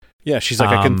 Yeah, she's like,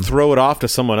 I can throw it off to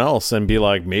someone else and be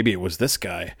like, maybe it was this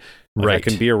guy. Right. I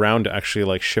can be around to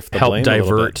actually shift the blame a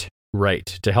little bit. Right.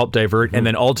 To help divert. And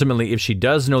then ultimately, if she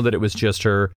does know that it was just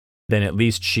her, then at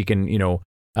least she can,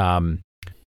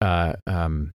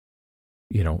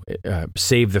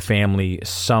 save the family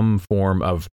some form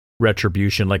of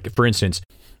retribution. Like, for instance,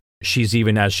 she's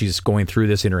even as she's going through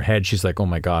this in her head, she's like, oh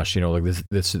my gosh,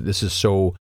 this is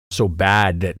so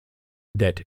bad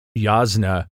that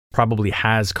Yasna probably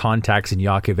has contacts in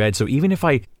Jah Keved. So even if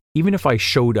I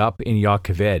showed up in Jah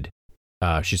Keved,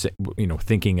 she's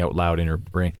thinking out loud in her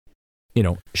brain,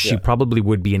 she probably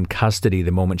would be in custody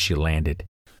the moment she landed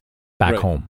back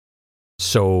home.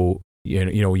 So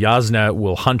Yasna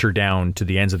will hunt her down to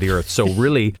the ends of the earth. So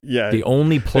really, the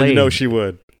only play, and she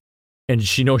would, and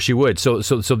she knows she would. So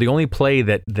the only play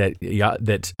that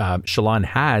Shallan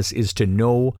has is to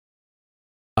know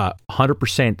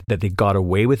 100% that they got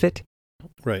away with it,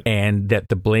 right, and that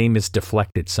the blame is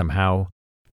deflected somehow.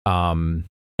 And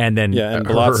then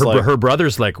her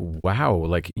brother's like, wow,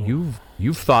 like you've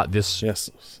thought this.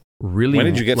 Yes. Really? When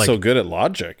did you get so good at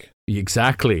logic?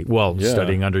 Exactly. Well,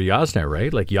 studying under Yasna,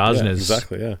 right? Like Yasna's... Yeah,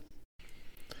 exactly, yeah.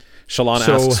 Shallan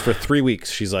asks for 3 weeks.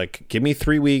 She's like, give me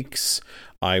 3 weeks.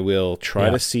 I will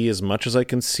try to see as much as I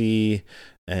can see.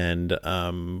 And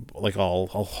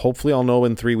hopefully I'll know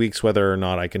in 3 weeks whether or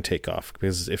not I can take off.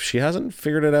 Because if she hasn't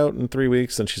figured it out in 3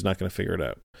 weeks, then she's not going to figure it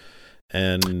out.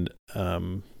 And,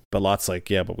 but Lot's like,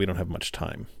 yeah, but we don't have much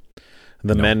time.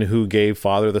 The men who gave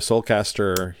Father the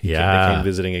Soulcaster came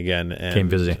visiting again.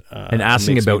 And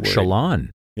asking about Shallan.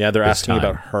 Yeah, they're asking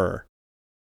about her.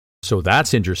 So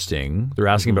that's interesting. They're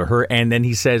asking about her. And then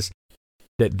he says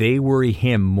that they worry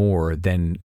him more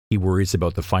than he worries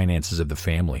about the finances of the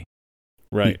family.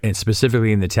 Right. And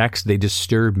specifically in the text, they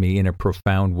disturb me in a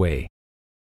profound way.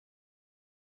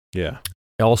 Yeah.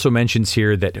 It also mentions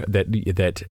here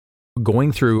that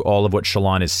going through all of what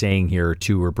Shallan is saying here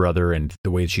to her brother and the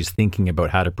way she's thinking about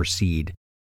how to proceed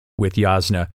with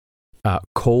Yasna,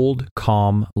 cold,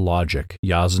 calm logic.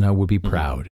 Yasna would be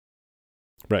proud.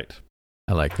 Right.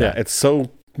 I like that. Yeah, it's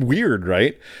so weird,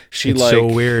 right? It's so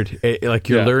weird.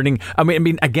 You're learning. I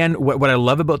mean, again, what I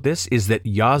love about this is that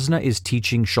Yasna is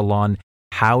teaching Shallan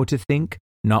how to think,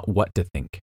 not what to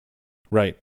think.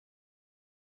 Right.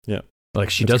 Yeah. Like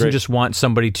she doesn't just want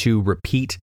somebody to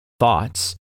repeat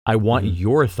thoughts. I want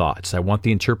your thoughts. I want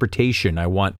the interpretation. I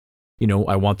want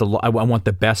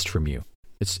the best from you.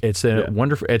 It's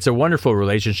a wonderful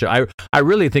relationship. I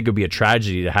really think it would be a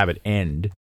tragedy to have it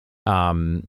end. I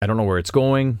don't know where it's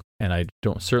going, and I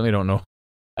certainly don't know.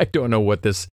 I don't know what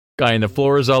this guy on the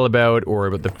floor is all about, or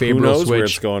about the Fabro Who knows switch. Where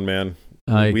it's going, man?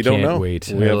 We don't know. Wait.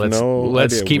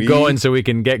 Let's keep going so we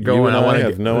can get going. I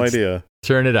have no idea.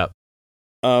 Turn it up.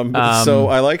 So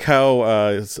I like how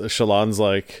Shallan's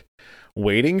like,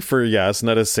 waiting for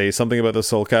Yasna to say something about the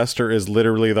Soulcaster is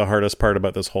literally the hardest part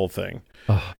about this whole thing.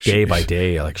 Oh, day by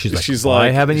day, she's like, why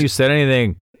haven't you said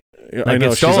anything? I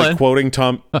know, she's like quoting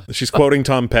Tom. She's quoting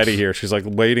Tom Petty here. She's like,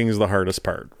 waiting is the hardest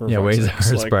part. Waiting is the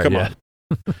hardest part. Come on,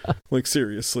 like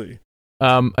seriously.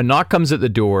 A knock comes at the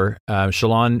door.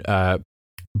 Shallan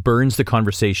burns the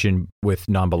conversation with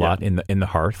Nambalat in the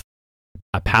hearth.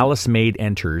 A palace maid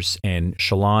enters, and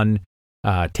Shallan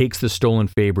takes the stolen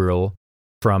Fabrial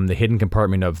from the hidden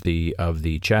compartment of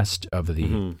the chest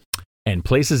and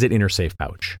places it in her safe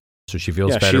pouch. So she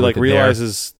feels better. She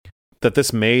realizes that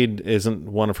this maid isn't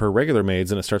one of her regular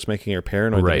maids, and it starts making her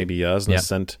paranoid that maybe Yasna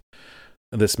sent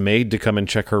this maid to come and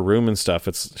check her room and stuff.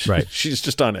 She's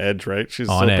just on edge, right? She's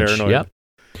on edge. Paranoid. Yep.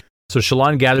 So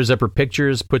Shallan gathers up her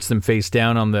pictures, puts them face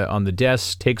down on the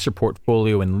desk, takes her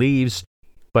portfolio and leaves.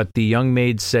 But the young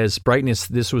maid says, "Brightness,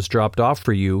 this was dropped off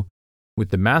for you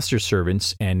with the master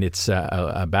servants," and it's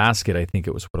a basket. I think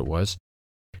it was what it was.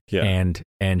 Yeah.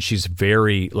 And she's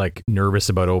very nervous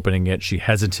about opening it. She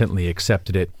hesitantly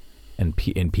accepted it and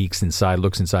peeks inside,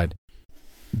 looks inside.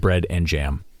 Bread and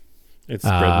jam. It's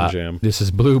bread and jam. This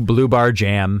is blue bar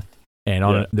jam,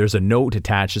 and there's a note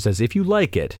attached that says, "If you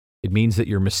like it, it means that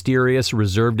you're mysterious,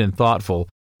 reserved, and thoughtful."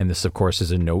 And this, of course,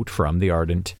 is a note from the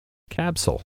Ardent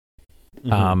capsule.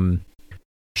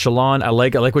 Shallan, I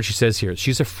like what she says here.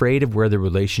 She's afraid of where the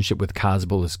relationship with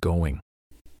Casbal is going.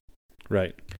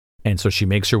 Right. And so she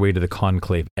makes her way to the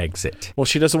conclave exit. Well,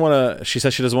 she says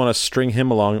she doesn't want to string him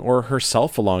along or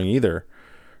herself along either.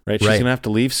 Right? She's going to have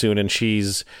to leave soon, and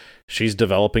she's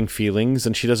developing feelings,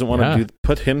 and she doesn't want to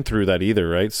put him through that either,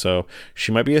 right? So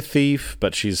she might be a thief,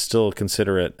 but she's still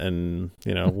considerate and,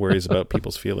 worries about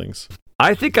people's feelings.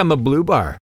 I think I'm a blue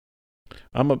bar.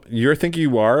 You're thinking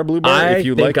you are a blue bar? If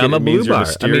you like I'm it, a blue means bar. You're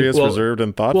mysterious, reserved,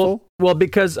 and thoughtful? Well,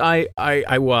 because I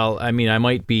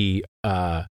might be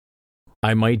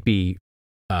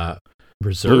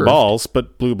reserved. Blue balls,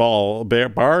 but blue ball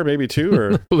bar maybe too,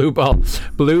 or blue ball,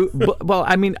 well,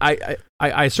 I mean, I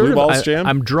sort blue of balls jam?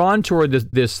 I'm drawn toward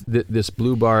this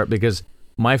blue bar because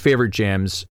my favorite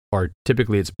jams are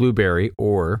typically it's blueberry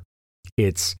or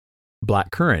it's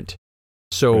black currant.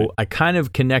 So I kind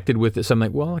of connected with this. I'm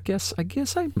like, well, I guess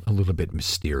I'm a little bit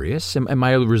mysterious. Am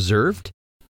I reserved?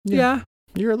 Yeah.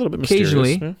 You're a little bit mysterious.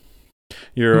 Occasionally. Yeah.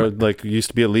 You're you used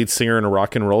to be a lead singer in a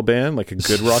rock and roll band, like a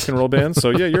good rock and roll band.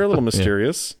 So yeah, you're a little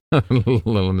mysterious. A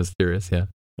little mysterious, yeah.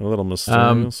 A little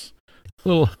mysterious.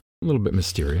 A little bit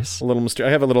mysterious. A little mysterious.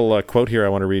 I have a little quote here I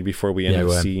want to read before we end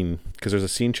the scene, because there's a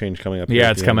scene change coming up.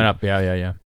 Yeah, it's coming up.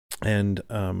 Yeah. And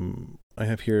I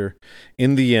have here,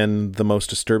 in the end, the most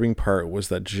disturbing part was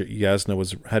that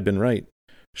Yasna had been right.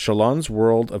 Shallan's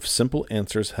world of simple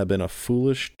answers had been a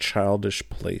foolish, childish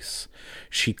place.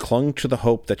 She clung to the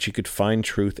hope that she could find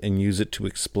truth and use it to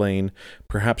explain,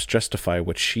 perhaps justify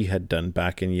what she had done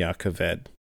back in Yakaved.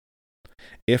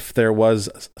 If there was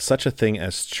such a thing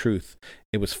as truth,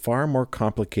 it was far more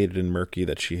complicated and murky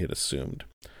than she had assumed.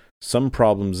 Some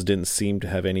problems didn't seem to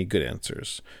have any good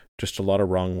answers, just a lot of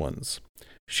wrong ones.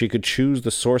 She could choose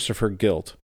the source of her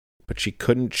guilt, but she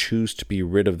couldn't choose to be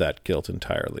rid of that guilt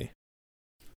entirely.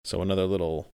 So another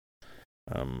little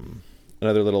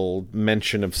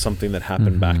mention of something that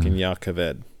happened back in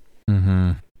Yakaved.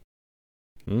 And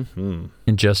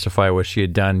justify what she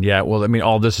had done. Yeah, well, I mean,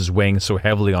 all this is weighing so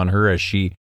heavily on her as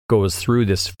she goes through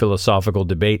this philosophical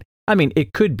debate. I mean,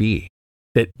 it could be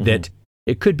that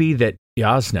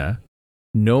Yasna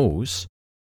knows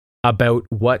about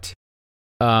what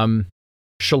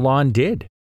Shallan did,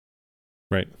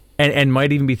 right? And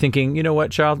might even be thinking, you know what,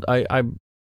 child,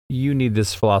 you need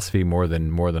this philosophy more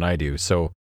than I do.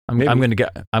 So I'm going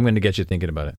to get you thinking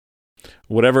about it.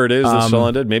 Whatever it is that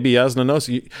Shallan did, maybe Yasna knows.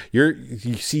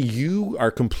 You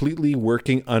are completely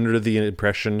working under the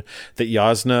impression that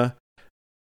Yasna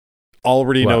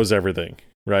already knows everything,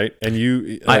 right? And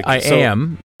you, I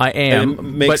am. It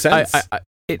makes sense.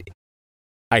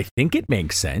 I think it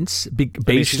makes sense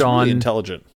she's on really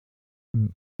intelligent,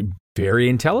 very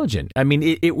intelligent. I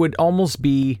mean, it would almost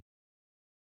be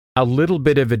a little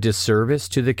bit of a disservice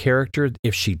to the character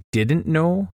if she didn't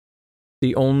know.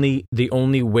 The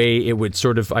only way it would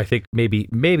sort of, I think,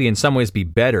 maybe in some ways be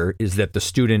better is that the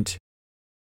student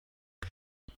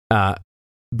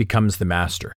becomes the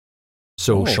master.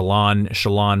 So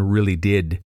Shallan really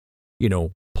did,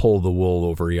 pull the wool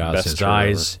over Yasna's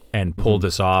eyes and pull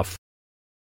this off.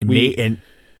 And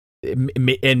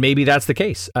maybe that's the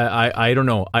case. I don't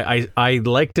know. I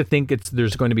like to think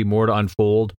there's going to be more to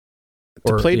unfold.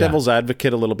 To play devil's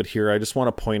advocate a little bit here, I just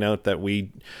want to point out that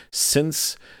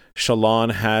since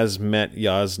Shallan has met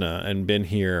Yasna and been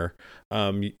here,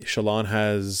 Shallan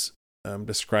has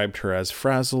described her as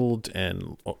frazzled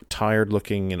and tired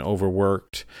looking and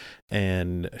overworked,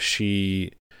 and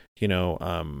she,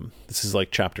 this is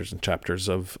like chapters and chapters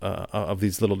of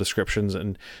these little descriptions,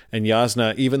 and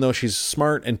Yasna, even though she's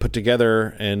smart and put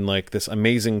together and like this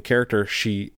amazing character,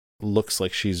 she looks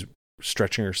like she's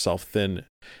stretching herself thin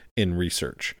in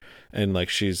research, and like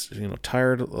she's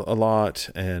tired a lot,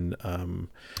 and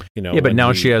but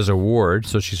now she has a ward,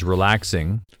 so she's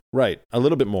relaxing, right, a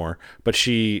little bit more, but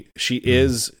she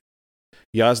is,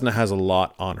 Yasna has a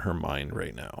lot on her mind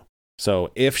right now. So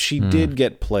if she did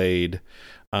get played,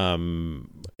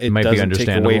 it doesn't take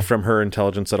away from her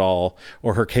intelligence at all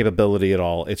or her capability at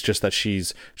all. It's just that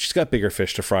she's got bigger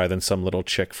fish to fry than some little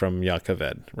chick from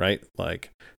Yakaved, right?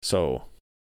 Like, so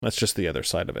that's just the other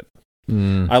side of it.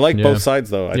 I like both sides,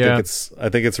 though. I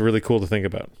think it's really cool to think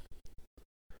about.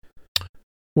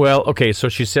 Well, okay, so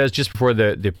she says just before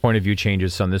the point of view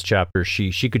changes on this chapter,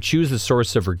 she could choose the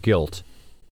source of her guilt,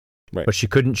 right? But she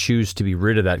couldn't choose to be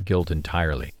rid of that guilt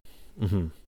entirely.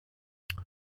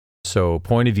 So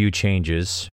point of view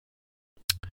changes.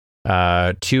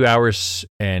 2 hours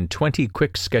and 20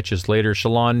 quick sketches later,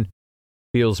 Shallan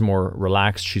feels more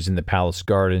relaxed. She's in the palace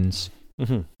gardens.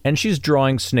 And she's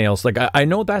drawing snails. Like, I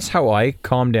know that's how I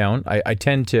calm down. I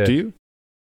tend to... Do you?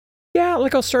 Yeah,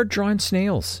 like I'll start drawing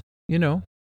snails,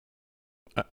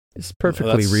 It's a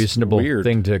perfectly reasonable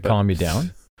thing to calm you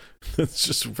down. That's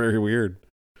just very weird.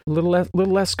 A little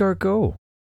escargot.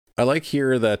 I like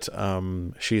here that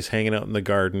she's hanging out in the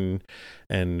garden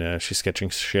and she's sketching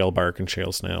shale bark and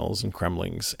shale snails and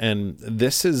crumblings. And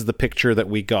this is the picture that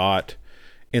we got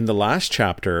in the last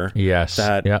chapter,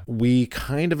 we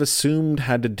kind of assumed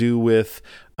had to do with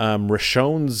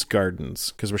Rashon's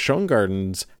gardens, because Rashon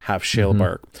gardens have shale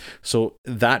bark. So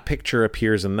that picture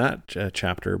appears in that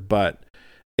chapter, but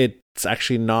it's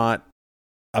actually not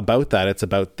about that. It's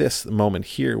about this moment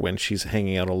here when she's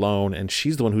hanging out alone, and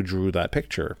she's the one who drew that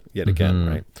picture yet again,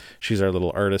 right? She's our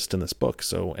little artist in this book.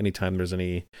 So anytime there's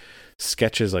any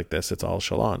sketches like this, it's all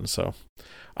Shallan. So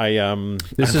I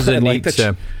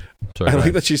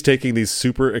like that she's taking these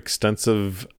super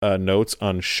extensive notes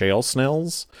on shale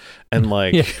snails, and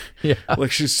like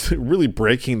she's really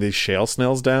breaking these shale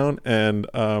snails down. And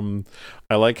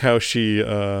I like how she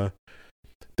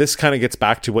this kind of gets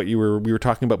back to what we were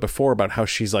talking about before, about how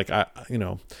she's like,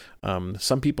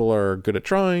 Some people are good at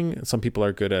drawing, some people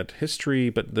are good at history,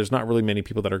 but there's not really many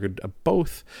people that are good at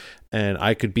both. And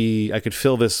I could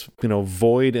fill this,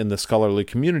 void in the scholarly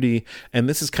community. And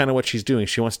this is kind of what she's doing.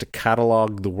 She wants to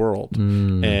catalog the world.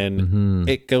 And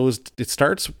it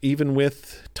starts even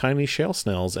with tiny shale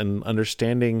snails and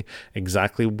understanding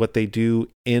exactly what they do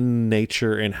in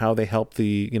nature and how they help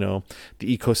the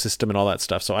ecosystem and all that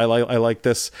stuff. So I like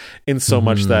this in so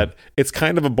much that it's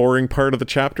kind of a boring part of the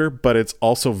chapter, but it's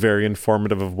also very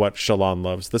informative of what Shallan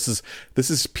loves. This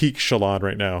is peak Shallan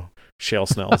right now. Shale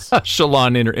snails.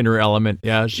 Shallan in her element.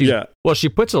 Yeah. Well, she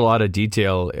puts a lot of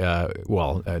detail,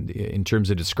 in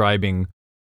terms of describing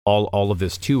all of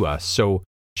this to us. So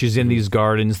she's in these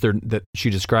gardens that she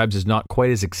describes as not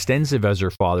quite as extensive as her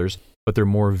father's, but they're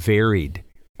more varied.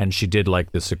 And she did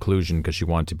like the seclusion because she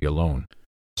wanted to be alone.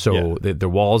 So the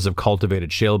walls of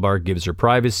cultivated shale bark gives her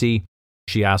privacy.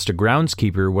 She asked a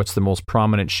groundskeeper, what's the most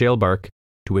prominent shale bark?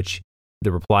 To which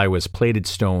the reply was plated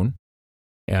stone.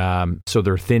 So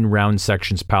they're thin, round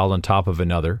sections piled on top of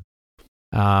another.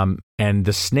 And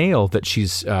the snail that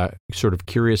she's sort of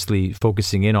curiously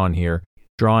focusing in on here,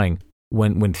 drawing,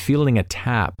 when feeling a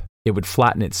tap, it would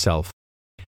flatten itself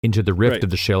into the rift of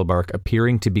the shale bark,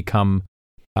 appearing to become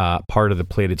part of the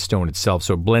plated stone itself.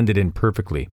 So it blended in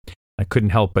perfectly. I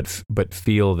couldn't help but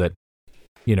feel that,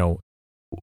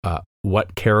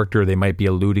 what character they might be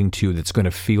alluding to that's going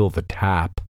to feel the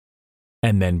tap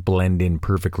and then blend in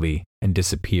perfectly and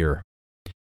disappear.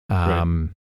 I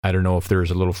don't know if there's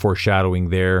a little foreshadowing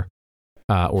there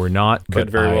or not.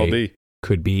 Could very well be.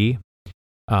 Could be.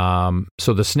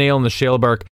 So the snail and the shale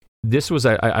bark,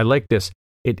 I like this.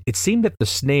 It seemed that the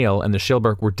snail and the shale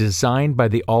bark were designed by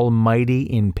the Almighty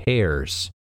in pairs.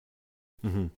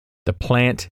 The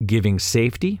plant giving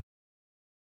safety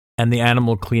and the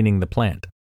animal cleaning the plant.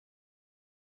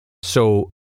 So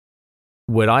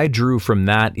what I drew from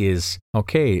that is,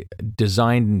 okay,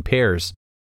 designed in pairs.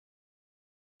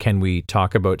 Can we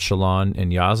talk about Shallan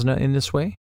and Yasna in this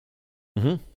way?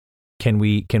 Can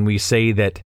we say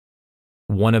that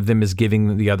one of them is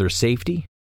giving the other safety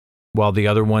while the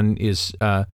other one is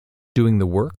doing the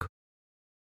work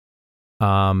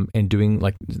and doing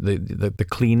like the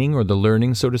cleaning or the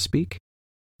learning, so to speak?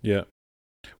 Yeah.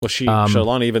 Well,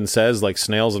 Shallan even says like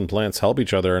snails and plants help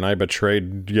each other, and I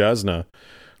betrayed Yasna.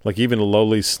 Like even a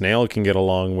lowly snail can get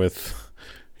along with,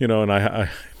 and I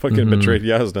fucking betrayed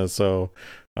Yasna, so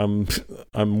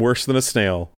I'm worse than a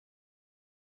snail.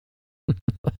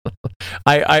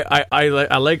 I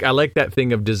like that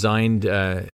thing of designed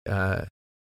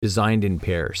in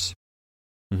pairs.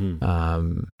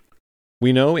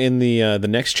 We know in the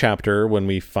next chapter, when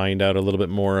we find out a little bit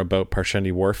more about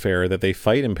Parshendi warfare, that they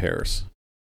fight in pairs.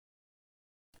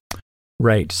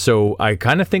 Right. So I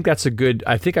kind of think that's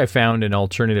I think I found an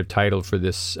alternative title for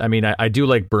this. I mean, I do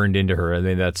like Burned Into Her. I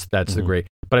mean, that's the great,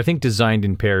 but I think Designed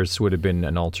in Pairs would have been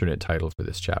an alternate title for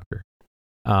this chapter.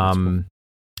 Cool.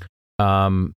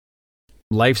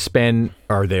 Lifespan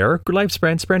are there.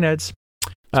 Spread heads.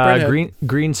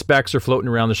 Green specks are floating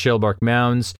around the shale bark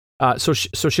mounds. So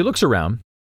she looks around,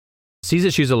 sees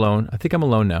that she's alone. I think I'm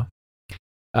alone now.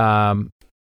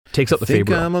 Takes out the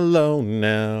Faber. I'm alone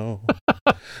now.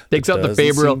 Takes out the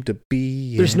Faber.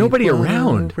 There's nobody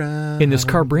around in this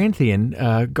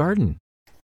Carbrantian garden.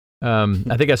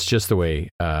 I think that's just the way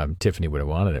Tiffany would have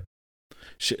wanted it.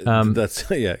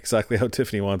 That's exactly how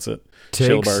Tiffany wants it.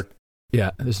 Shale bark.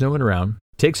 Yeah, there's no one around.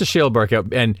 Takes a shale bark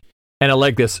out, and I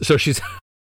like this. So she's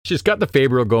got the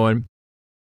Faber going,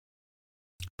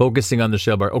 focusing on the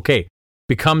shale bark. Okay,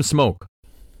 become smoke,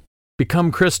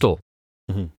 become crystal.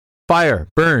 Fire,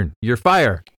 burn, you're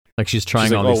fire. Like she's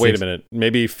trying all these things. Wait a minute.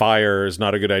 Maybe fire is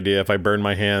not a good idea if I burn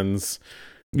my hands.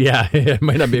 Yeah, it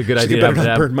might not be a good idea. I better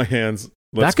not burn my hands.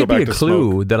 That could be a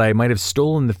clue that I might have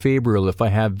stolen the Faberil if I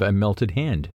have a melted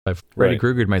hand. I've Freddy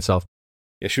Kruegered myself.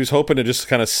 Yeah, she was hoping to just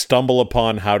kind of stumble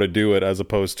upon how to do it as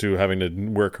opposed to having to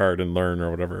work hard and learn or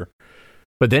whatever.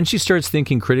 But then she starts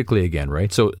thinking critically again,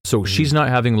 right? So she's not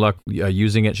having luck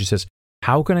using it. She says,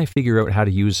 how can I figure out how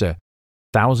to use a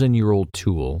 1,000-year-old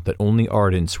tool that only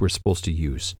Ardents were supposed to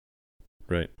use?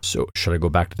 Right. So should I go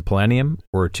back to the Palanium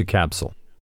or to Capsule?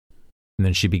 And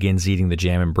then she begins eating the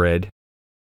jam and bread.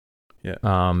 Yeah.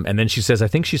 And then she says, I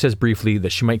think she says briefly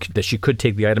that she could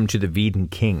take the item to the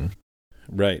Veden King.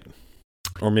 Right.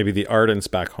 Or maybe the Ardents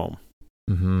back home.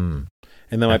 Mm-hmm.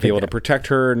 And they might be able to protect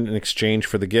her in exchange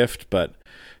for the gift, but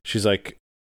she's like,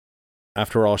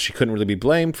 after all, she couldn't really be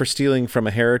blamed for stealing from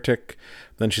a heretic.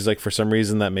 Then she's like, for some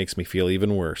reason, that makes me feel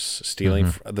even worse.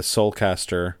 Stealing the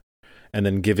Soulcaster and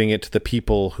then giving it to the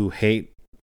people who hate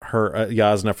her,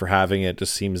 Yasna, for having it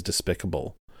just seems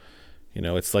despicable. You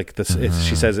know, it's like this.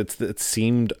 She says it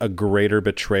seemed a greater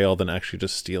betrayal than actually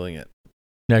just stealing it.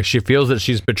 Now she feels that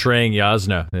she's betraying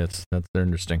Yasna. That's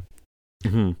interesting.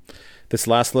 Mm-hmm. This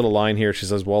last little line here, she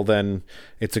says, well, then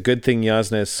it's a good thing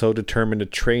Yasna is so determined to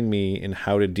train me in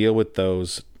how to deal with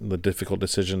the difficult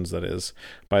decisions, that is.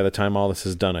 By the time all this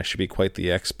is done, I should be quite the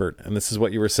expert. And this is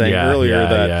what you were saying earlier,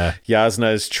 that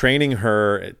Yasna is training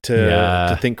her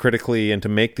to think critically and to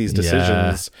make these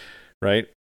decisions, right?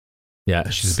 Yeah,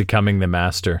 she's becoming the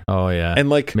master. Oh, yeah. And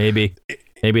like...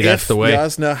 Maybe that's the way. If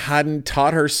Yasna hadn't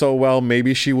taught her so well,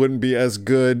 maybe she wouldn't be as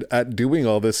good at doing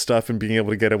all this stuff and being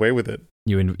able to get away with it.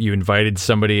 You invited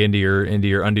somebody into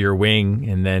your wing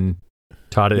and then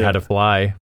taught it how to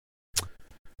fly.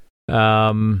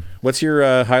 What's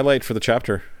your highlight for the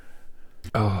chapter?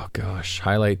 Oh gosh,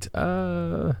 highlight.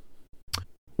 Well,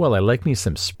 I like me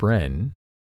some Spren.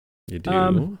 You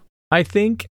do? I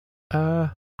think.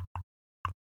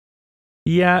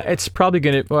 Yeah, it's probably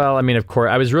gonna. Well, I mean, of course,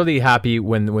 I was really happy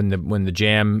when the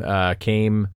jam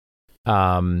came,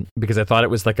 because I thought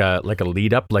it was like a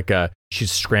lead up,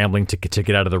 she's scrambling to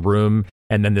get out of the room,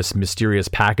 and then this mysterious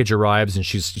package arrives, and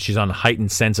she's on a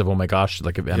heightened sense of, oh my gosh,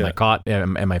 like, am I caught?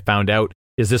 Am I found out?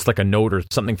 Is this like a note or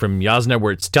something from Yasna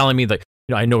where it's telling me, like,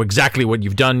 you know, I know exactly what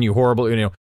you've done, you horrible, you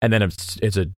know, and then it's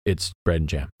bread and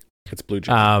jam. It's blue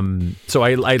jam. So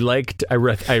I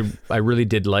really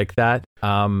did like that.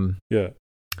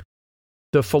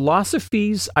 The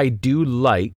philosophies I do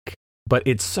like, but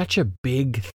it's such a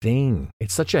big thing.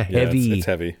 It's such a heavy. It's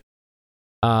heavy.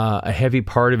 A heavy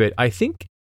part of it. I think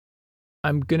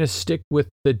I'm gonna stick with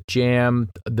the jam,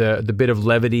 the bit of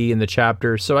levity in the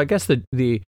chapter. So I guess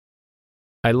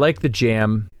I like the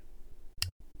jam.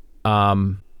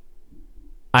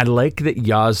 I like that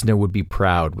Yasna would be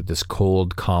proud with this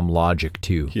cold, calm logic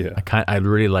too. Yeah, I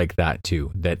really like that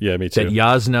too. Me too. That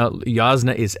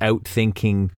Yasna is out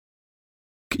thinking.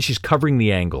 She's covering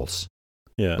the angles.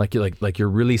 Yeah, like you're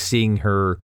really seeing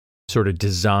her sort of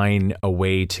design a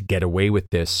way to get away with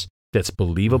this that's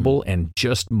believable and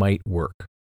just might work.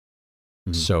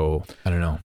 So I don't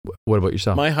know. What about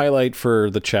yourself? My highlight for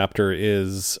the chapter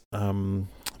is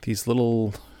these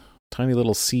tiny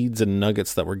little seeds and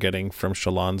nuggets that we're getting from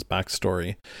Shallan's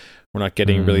backstory. We're not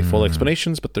getting really full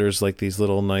explanations, but there's like these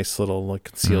nice little like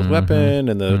concealed weapon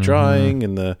and the drawing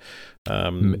and the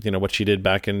what she did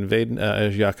back in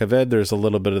Yakaved. There's a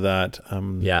little bit of that.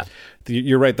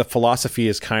 You're right. The philosophy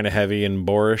is kind of heavy and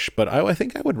boorish, but I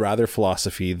think I would rather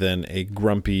philosophy than a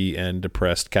grumpy and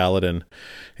depressed Kaladin.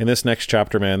 In this next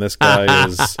chapter, man, this guy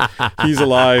he's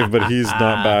alive, but he's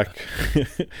not back.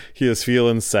 He is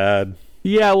feeling sad.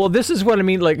 Yeah, well, this is what I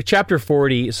mean, like chapter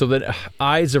 40, so that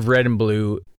Eyes of Red and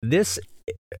Blue, this,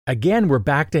 again, we're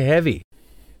back to heavy.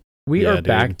 We are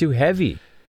back to heavy.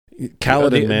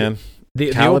 Kaladin, man.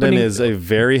 Kaladin is a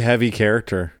very heavy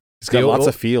character. He's got lots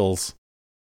of feels.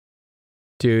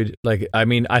 Dude, like, I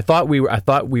mean, I thought we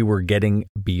were getting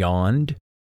beyond,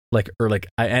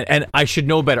 and I should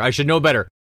know better. I should know better.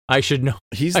 I should know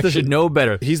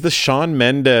better. He's the Shawn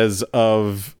Mendes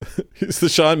of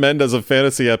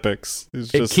fantasy epics.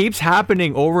 It keeps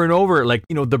happening over and over. Like,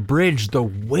 you know, the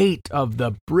weight of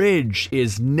the bridge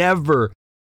is never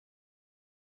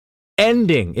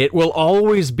ending. It will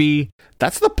always be.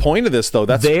 That's the point of this, though.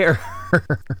 That's there.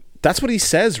 That's what he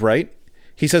says, right?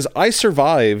 He says, "I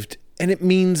survived, and it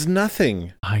means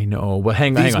nothing." I know, but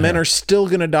hang on. These men are still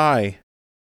gonna die.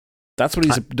 That's what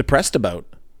he's depressed about.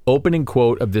 Opening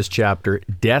quote of this chapter: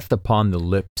 "Death upon the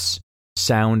lips,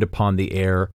 sound upon the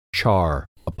air, char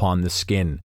upon the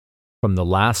skin." From The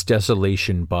Last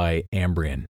Desolation by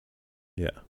Ambrian.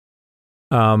 Yeah.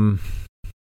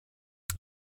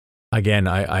 Again,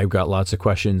 I've got lots of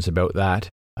questions about that.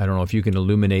 I don't know if you can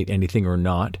illuminate anything or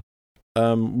not.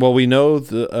 Well, we know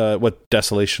what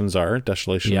desolations are.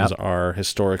 Desolations are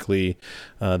historically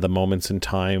the moments in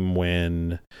time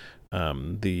when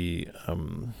the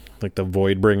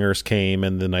Voidbringers came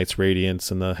and the Knights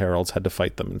Radiance and the Heralds had to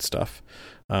fight them and stuff.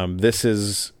 This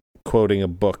is quoting a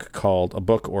book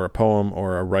or a poem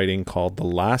or a writing called The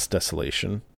Last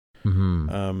Desolation.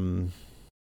 Mm-hmm.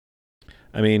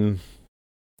 I mean,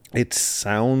 it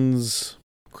sounds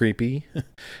creepy.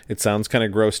 It sounds kind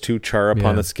of gross too. Char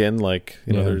upon the skin, like,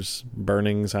 you know, there's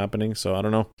burnings happening. So I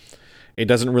don't know. It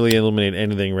doesn't really illuminate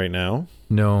anything right now.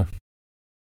 No.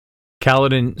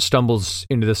 Kaladin stumbles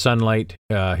into the sunlight.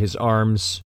 His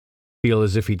arms feel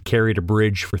as if he'd carried a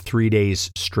bridge for 3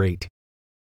 days straight.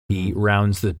 He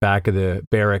rounds the back of the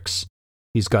barracks.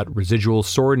 He's got residual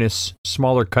soreness.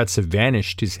 Smaller cuts have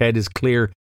vanished. His head is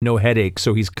clear, no headache.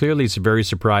 So he's clearly very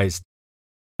surprised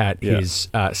at his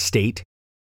state.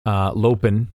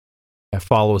 Lopen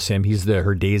follows him. He's the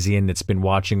Herdasian that's been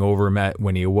watching over him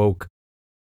when he awoke.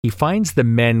 He finds the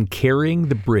men carrying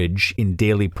the bridge in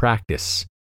daily practice.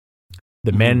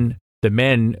 The men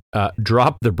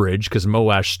drop the bridge because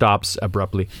Moash stops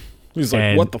abruptly. He's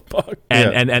like, "What the fuck?"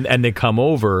 And they come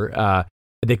over. And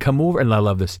I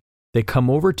love this. They come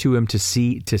over to him to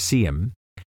see him,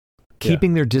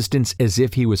 keeping their distance as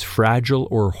if he was fragile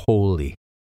or holy.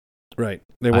 Right.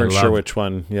 They weren't sure which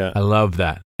one. Yeah. I love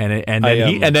that. And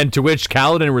then to which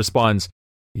Kaladin responds,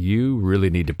 "You really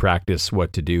need to practice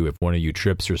what to do if one of you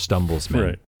trips or stumbles, man."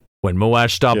 Right. When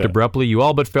Moash stopped abruptly, you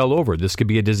all but fell over. This could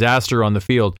be a disaster on the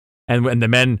field. And when the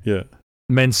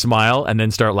men smile and then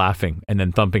start laughing and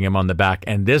then thumping him on the back.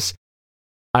 And this,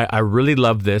 I really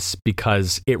love this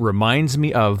because it reminds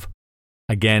me of,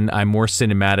 again, I'm more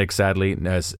cinematic, sadly,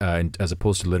 as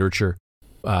opposed to literature.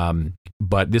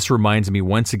 But this reminds me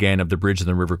once again of the Bridge of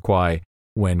the River Kwai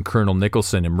when Colonel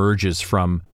Nicholson emerges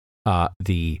from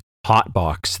the hot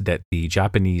box that the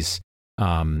Japanese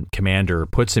commander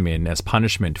puts him in as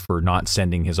punishment for not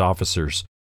sending his officers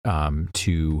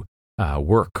to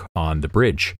work on the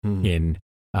bridge in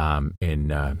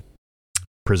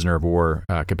prisoner of war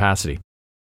capacity.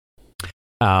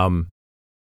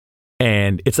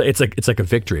 And it's like a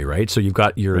victory, right? So you've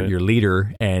got your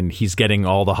leader, and he's getting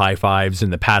all the high fives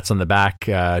and the pats on the back,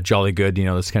 jolly good,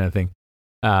 this kind of thing.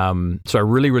 So I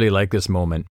really, really like this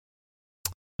moment.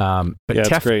 But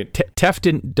it's great.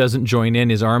 Teft doesn't join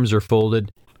in. His arms are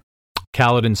folded.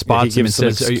 Kaladin spots him and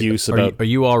says, are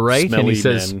you all right? And he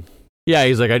says, men. Yeah,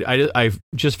 he's like, I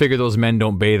just figured those men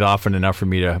don't bathe often enough for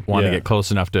me to want to get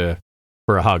close enough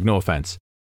for a hug. No offense.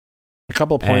 A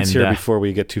couple of points here before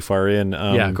we get too far in.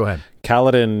 Go ahead.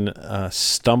 Kaladin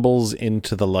stumbles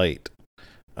into the light.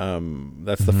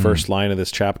 That's the first line of this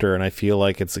chapter, and I feel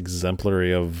like it's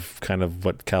exemplary of kind of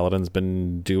what Kaladin's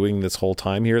been doing this whole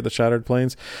time here at the Shattered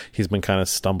Plains. He's been kind of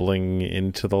stumbling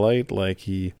into the light,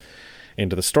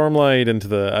 into the stormlight, into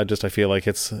the. I feel like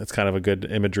it's kind of a good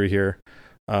imagery here.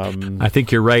 I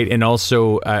think you're right, and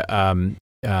also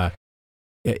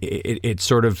it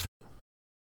sort of.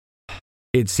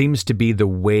 It seems to be the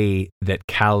way that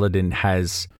Kaladin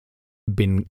has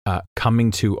been coming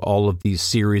to all of these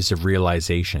series of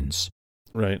realizations.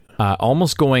 Right.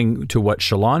 Almost going to what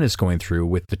Shallan is going through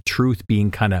with the truth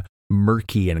being kind of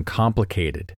murky and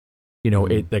complicated.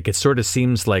 It sort of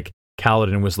seems like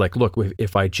Kaladin was like, look,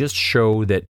 if I just show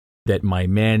that my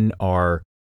men are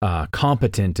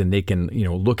competent and they can,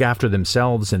 look after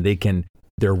themselves and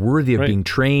they're worthy of being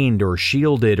trained or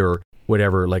shielded or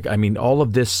whatever. All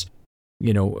of this,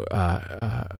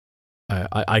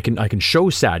 I can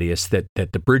show Sadeas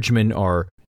that the bridgemen are,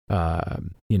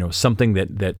 something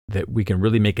that we can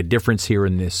really make a difference here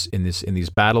in these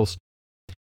battles.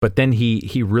 But then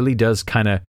he really does kind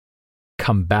of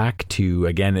come back to,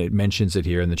 again, it mentions it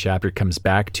here in the chapter, comes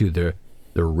back to the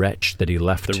wretch that he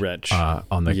left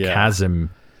on the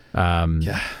chasm.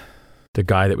 The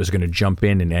guy that was going to jump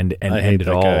in and end it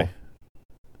all. Guy.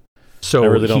 So I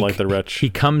really don't like the wretch. He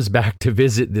comes back to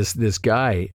visit this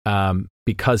guy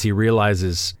because he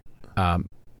realizes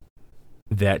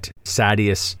that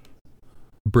Sadeas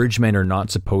bridgemen are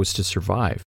not supposed to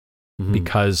survive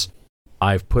because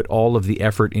I've put all of the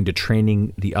effort into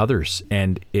training the others,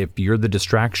 and if you're the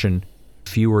distraction,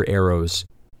 fewer arrows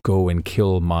go and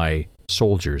kill my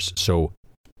soldiers. So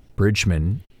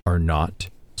bridgemen are not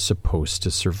supposed to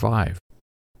survive.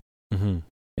 And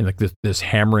this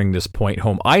hammering this point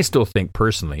home. I still think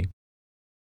personally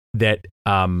that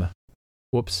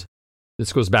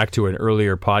this goes back to an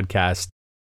earlier podcast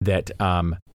that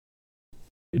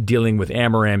dealing with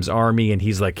Amaram's army, and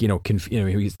he's like,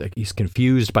 he's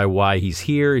confused by why he's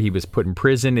here. He was put in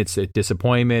prison. It's a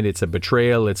disappointment. It's a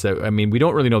betrayal. we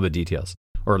don't really know the details,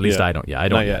 or at least I don't. Yeah, I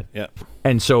don't yet. Yeah.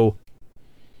 And so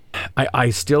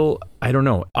I don't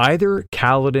know. Either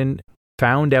Kaladin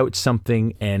found out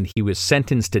something and he was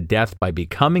sentenced to death by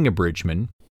becoming a bridgeman,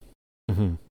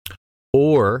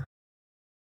 or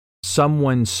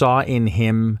someone saw in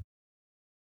him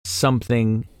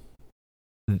something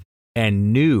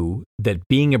and knew that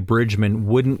being a bridgeman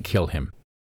wouldn't kill him,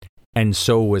 and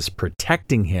so was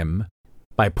protecting him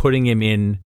by putting him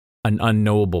in an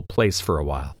unknowable place for a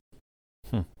while.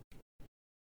 You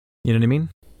know what I mean?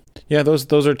 Yeah,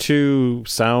 those are two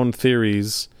sound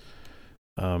theories.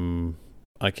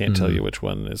 I can't tell you which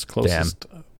one is closest.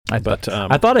 Damn.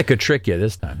 I thought I could trick you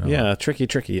this time. Yeah, tricky.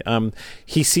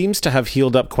 He seems to have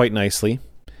healed up quite nicely.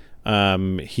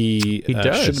 He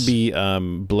does. Should be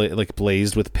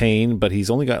blazed with pain, but he's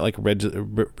only got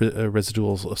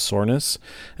residual soreness,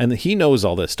 and he knows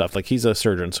all this stuff. Like, he's a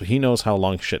surgeon, so he knows how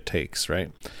long shit takes,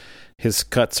 right? his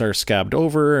cuts are scabbed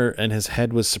over, and his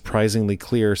head was surprisingly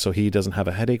clear, so he doesn't have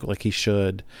a headache like he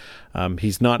should.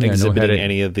 He's not exhibiting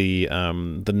any of the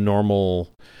normal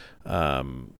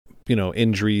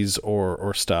injuries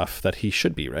or stuff that he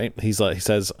should be, right? He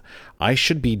says, I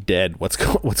should be dead. What's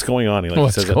going on?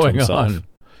 He says that to himself.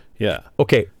 Yeah.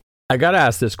 Okay, I gotta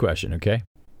ask this question. Okay,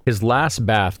 his last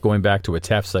bath, going back to what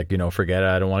Tef's like, forget it.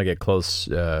 I don't want to get close.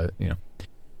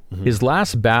 His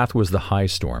last bath was the high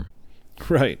storm.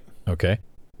 Right. Okay.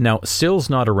 Now Syl's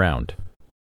not around.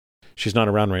 She's not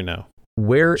around right now.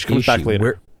 Where she comes back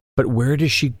later? But where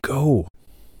does she go?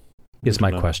 Is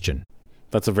my question.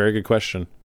 That's a very good question.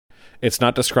 It's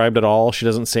not described at all. She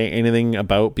doesn't say anything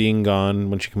about being gone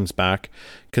when she comes back.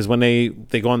 Because when they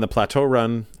go on the plateau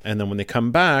run, and then when they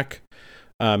come back,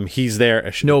 he's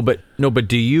there. No, but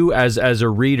do you, as a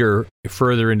reader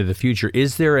further into the future,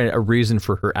 is there a reason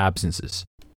for her absences?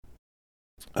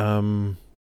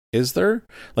 Is there?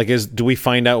 Do we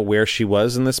find out where she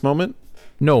was in this moment?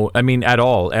 No, I mean at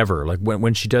all, ever. Like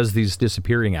when she does these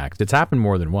disappearing acts, it's happened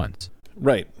more than once.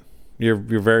 Right. You're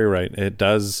very right. It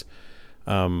does.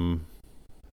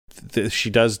 She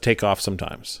does take off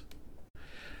sometimes.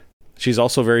 She's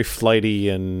also very flighty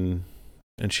and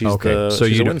she's okay.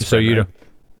 Right?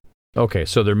 Okay,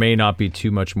 so there may not be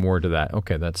too much more to that.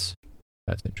 Okay, that's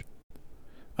interesting.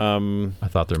 I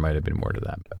thought there might have been more to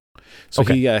that. But. So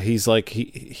okay.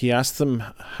 he asks them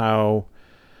how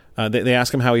they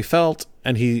ask him how he felt,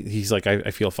 and he's like,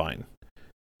 I feel fine.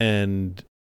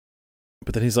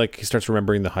 But then he starts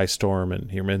remembering the high storm, and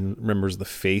he remembers the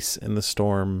face in the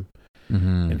storm,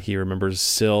 and he remembers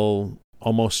Syl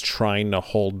almost trying to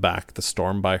hold back the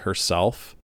storm by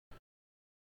herself.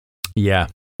 Yeah.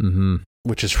 Mm-hmm.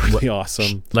 Which is really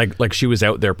awesome. Like she was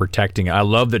out there protecting. I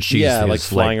love that she's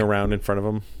flying around in front of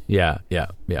him. Yeah.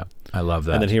 I love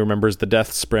that. And then he remembers the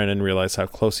death sprint and realizes how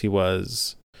close he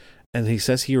was. And he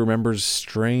says he remembers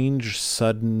strange,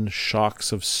 sudden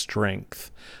shocks of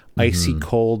strength. Icy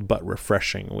cold but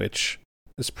refreshing, which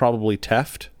is probably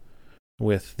Teft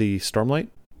with the Stormlight.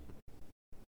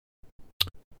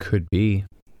 Could be.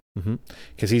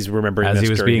 Because he's remembering as this he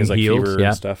was during being his healed, fever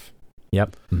and stuff.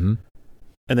 Yep. Mm-hmm.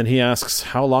 And then he asks,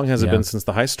 how long has it been since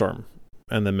the high storm?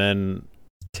 And the men...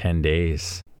 10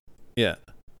 days. Yeah.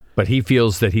 But he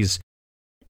feels that it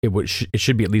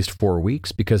should be at least 4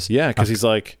 weeks because... Yeah, because he's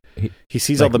like... He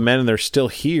sees all the men and they're still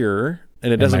here,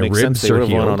 and it doesn't make sense. They would have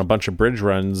gone on a bunch of bridge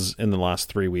runs in the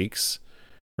last 3 weeks,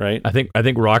 right? I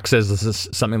think Rock says this is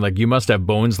something like, you must have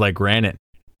bones like granite.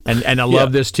 And I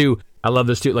love this too.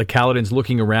 Like Kaladin's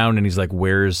looking around and he's like,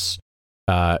 where's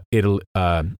Idalier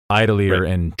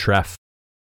and Treff?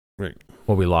 Right.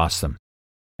 Well, we lost them.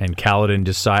 And Kaladin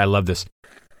decides, I love this.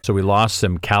 So we lost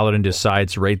them. Kaladin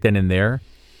decides right then and there,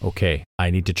 okay,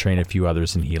 I need to train a few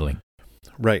others in healing.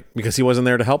 Right, because he wasn't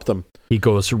there to help them. He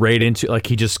goes right into,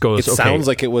 he just goes, It sounds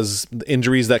like it was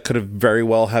injuries that could have very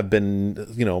well have been,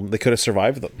 they could have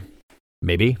survived them.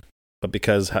 Maybe. But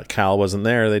because Cal wasn't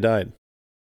there, they died.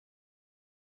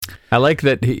 I like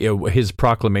that his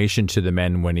proclamation to the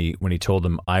men when he told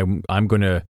them, I'm going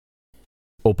to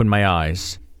open my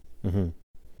eyes in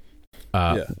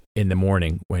the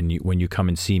morning when you come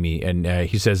and see me. And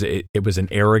he says it was an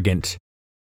arrogant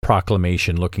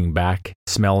proclamation, looking back,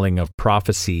 smelling of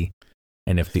prophecy.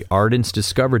 And if the Ardents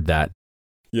discovered that,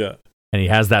 and he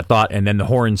has that thought, and then the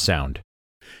horns sound.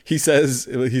 He says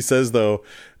though,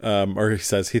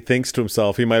 he thinks to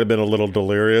himself, he might have been a little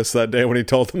delirious that day when he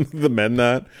told them, the men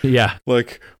that. Yeah.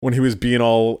 Like when he was being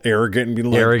all arrogant and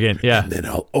being like, arrogant, yeah. And then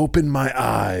I'll open my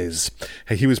eyes.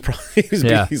 Hey,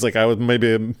 he's like, I was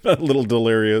maybe a little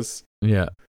delirious. Yeah.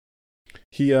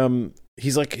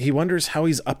 He's like, he wonders how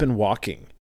he's up and walking.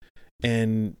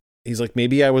 And he's like,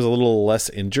 maybe I was a little less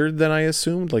injured than I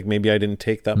assumed. Like maybe I didn't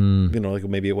take that,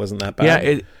 maybe it wasn't that bad.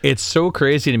 Yeah, it's so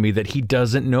crazy to me that he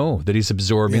doesn't know that he's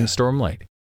absorbing Stormlight.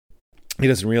 He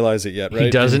doesn't realize it yet, right? He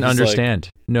doesn't understand.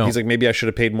 No. He's like, maybe I should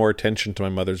have paid more attention to my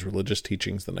mother's religious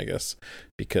teachings than I guess,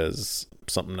 because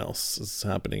something else is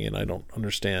happening and I don't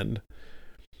understand.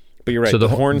 But you're right. So the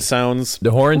horn sound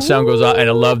goes out, and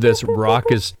I love this.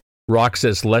 Rock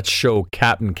says, let's show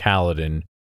Captain Kaladin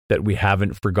that we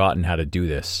haven't forgotten how to do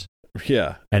this.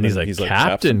 Yeah. And he's like,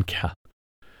 Captain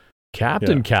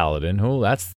Kaladin. Oh,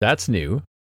 that's new.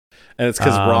 And it's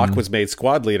because Rock was made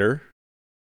squad leader.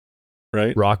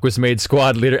 Right? Rock was made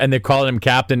squad leader, and they call him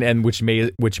Captain, and which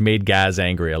made Gaz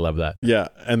angry. I love that. Yeah.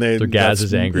 And so Gaz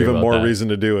is angry even about more that. Reason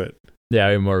to do it. Yeah,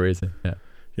 even more reason. Yeah.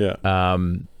 Yeah.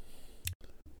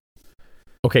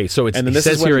 Okay, so and then this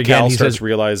is when Cal starts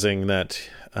realizing that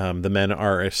the men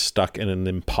are stuck in an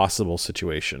impossible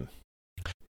situation.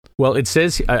 Well, it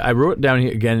says, I wrote it down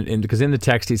here again, because in the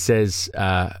text it says,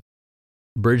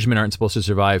 bridgemen aren't supposed to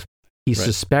survive. He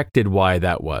suspected why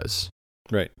that was.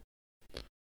 Right.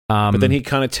 But then he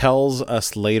kind of tells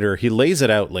us later, he lays it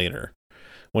out later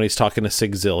when he's talking to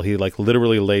Sigzil. He like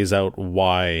literally lays out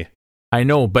why. I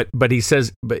know, but he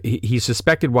says, but he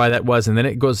suspected why that was, and then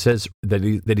it says that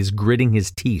he's gritting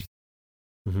his teeth.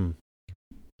 Mm-hmm.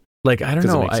 Like, I don't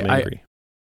know.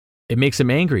 It makes him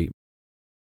angry.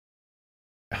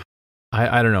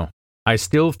 I don't know. I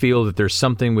still feel that there's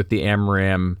something with the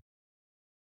Amram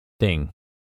thing.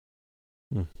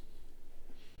 I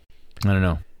don't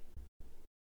know.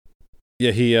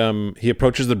 Yeah, he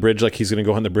approaches the bridge like he's going to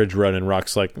go on the bridge run, and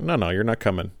Rock's like, no, you're not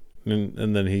coming.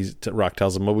 And then Rock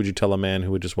tells him, what would you tell a man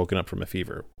who had just woken up from a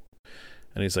fever?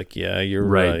 And he's like, yeah, you're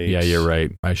right. Yeah, you're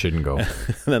right. I shouldn't go. And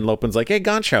then Lopin's like, hey,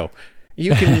 Goncho,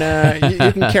 you can you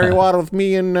can carry water with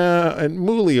me and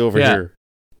Mooley over here.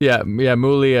 Yeah,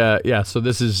 Mooley. So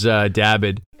this is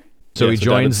Dabbid. So he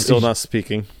joins. Dabbid's still not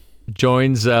speaking.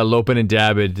 Joins Lopin and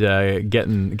Dabbid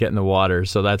getting the water.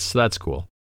 So that's cool.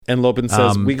 And Lopin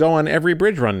says, we go on every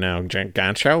bridge run now,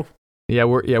 Goncho. Yeah,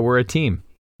 we're a team.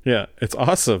 Yeah, it's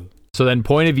awesome. So then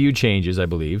point of view changes, I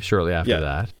believe, shortly after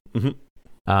that. Mm-hmm.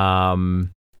 And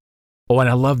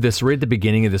I love this. Right at the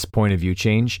beginning of this point of view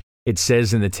change, it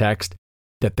says in the text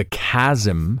that the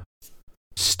chasm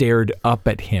stared up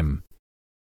at him,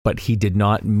 but he did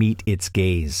not meet its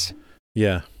gaze.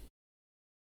 Yeah.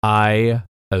 I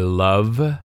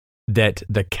love that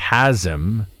the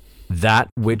chasm, that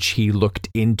which he looked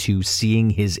into, seeing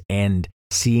his end,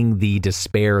 seeing the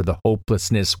despair, the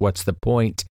hopelessness, what's the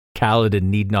point? Kaladin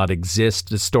need not exist.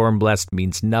 The Stormblessed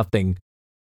means nothing.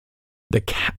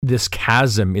 This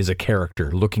chasm is a character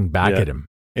looking back at him.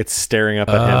 It's staring up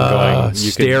at him, going,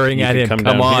 staring at him.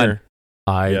 Come on.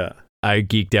 Here. I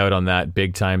geeked out on that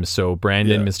big time. So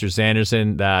Brandon, Mr.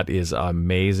 Sanderson, that is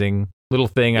amazing. Little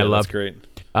thing I love. That's great.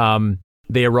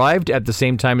 They arrived at the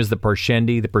same time as the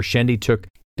Parshendi. The Parshendi took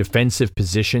defensive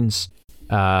positions.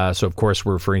 So of course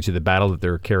we're referring to the battle that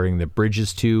they're carrying the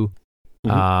bridges to.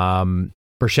 Mm-hmm.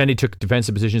 Parshendi took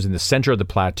defensive positions in the center of the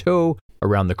plateau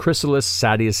around the chrysalis.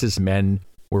 Sadeas's men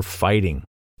were fighting.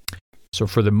 So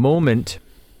for the moment,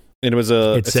 and it's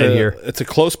a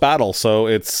close battle, so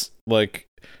it's like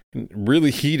really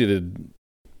heated.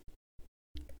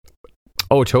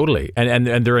 Oh, totally.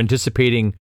 And they're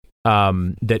anticipating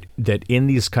that in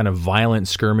these kind of violent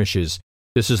skirmishes,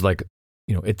 this is like,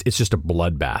 it's just a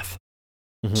bloodbath.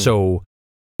 Mm-hmm. So,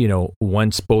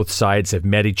 once both sides have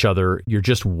met each other, you're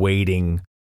just waiting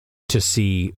to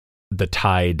see the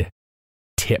tide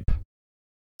tip,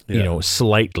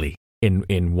 slightly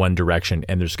in one direction,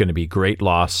 and there's going to be great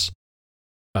loss,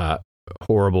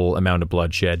 horrible amount of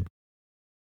bloodshed,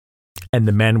 and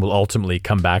the men will ultimately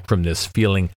come back from this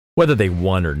feeling, whether they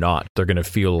won or not, they're going to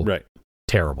feel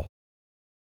terrible.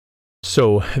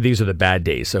 So these are the bad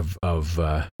days of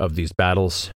these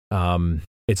battles.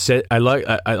 It said, I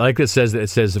like it says that it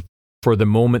says, for the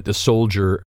moment the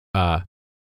soldier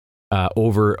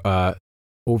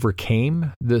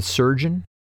overcame the surgeon,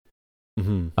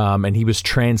 and he was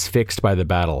transfixed by the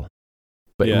battle,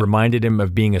 but it reminded him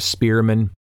of being a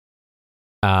spearman.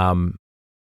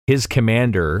 His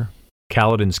commander,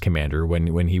 Kaladin's commander,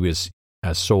 when he was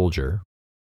a soldier,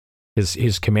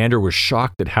 his commander was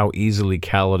shocked at how easily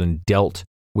Kaladin dealt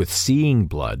with seeing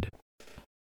blood.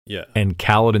 Yeah. And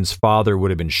Kaladin's father would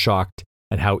have been shocked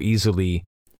at how easily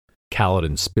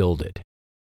Kaladin spilled it.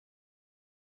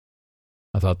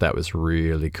 I thought that was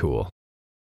really cool.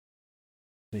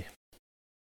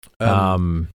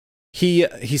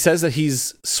 He says that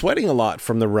he's sweating a lot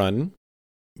from the run,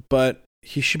 but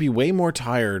he should be way more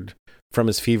tired from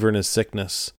his fever and his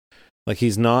sickness. Like,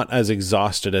 he's not as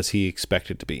exhausted as he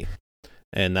expected to be,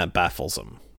 and that baffles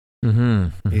him.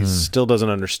 He still doesn't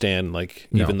understand,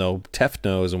 even though Teft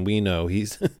knows and we know,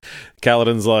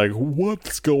 Kaladin's like,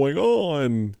 what's going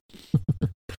on?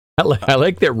 I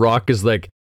like that Rock is like,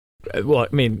 well,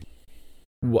 I mean,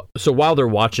 so while they're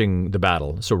watching the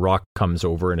battle, so Rock comes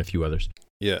over and a few others.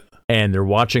 Yeah. And they're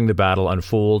watching the battle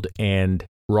unfold, and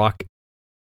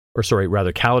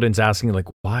Kaladin's asking, like,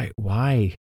 why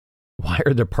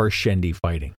are the Parshendi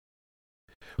fighting?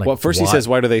 Like, well, first he says,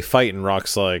 why do they fight? And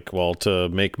Rock's like, well, to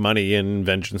make money in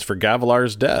vengeance for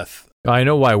Gavilar's death. I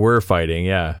know why we're fighting,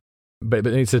 yeah. But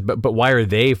he says, but why are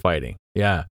they fighting?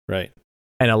 Yeah. Right.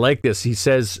 And I like this. He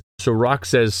says, so Rock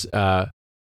says, the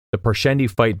Parshendi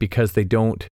fight because they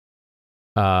don't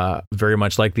very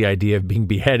much like the idea of being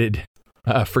beheaded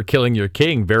for killing your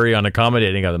king. Very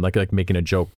unaccommodating of them, like making a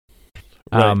joke.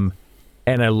 Right.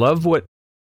 And I love what,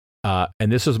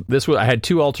 and this was I had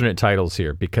two alternate titles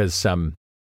here because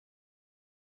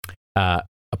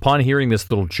upon hearing this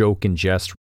little joke and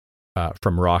jest,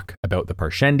 from Rock about the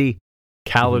Parshendi.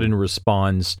 Kaladin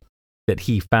responds that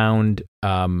he found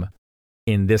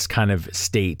in this kind of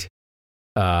state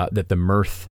that the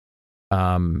mirth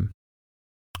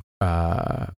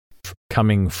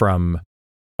coming from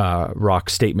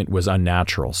Rock's statement was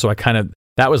unnatural. So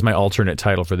that was my alternate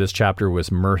title for this chapter,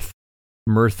 was mirth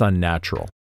unnatural.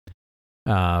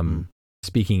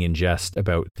 Speaking in jest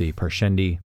about the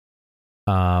Parshendi.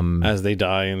 As they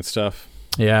die and stuff.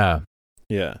 Yeah.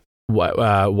 Yeah.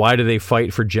 Why do they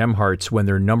fight for gem hearts when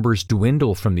their numbers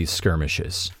dwindle from these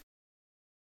skirmishes?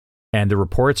 And the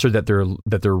reports are that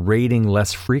they're raiding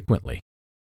less frequently.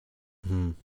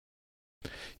 Hmm.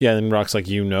 Yeah, and Rock's like,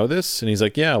 you know this? And he's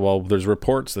like, yeah, well, there's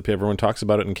reports that everyone talks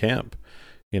about it in camp.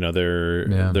 There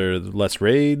are less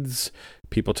raids.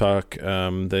 People talk.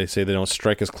 They say they don't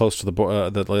strike as close to the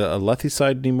Alethi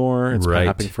side anymore. It's been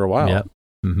happening for a while. Yep.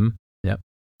 Mm-hmm. Yep.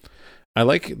 I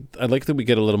like that we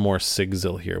get a little more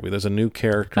Sigzil here. There's a new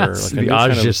character, like the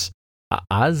Azish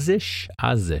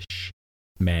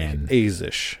man.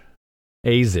 Azish.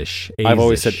 Azish. I've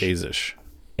always said Azish.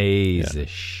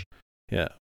 Azish. Yeah.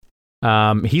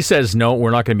 He says, no,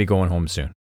 we're not going to be going home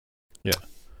soon.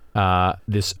 Yeah.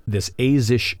 This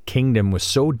Azish kingdom was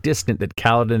so distant that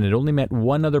Kaladin had only met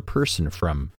one other person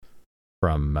from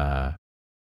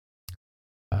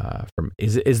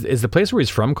is the place where he's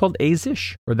from called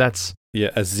Azish, or that's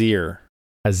Azir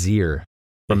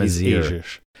from Azir.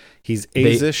 Azish. He's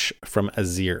Azish from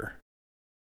Azir.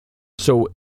 So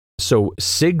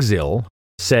Sigzil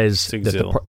says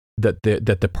that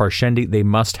the Parshendi, they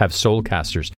must have soul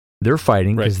casters. They're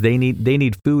fighting because they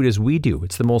need food as we do.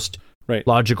 It's the most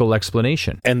logical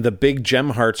explanation. And the big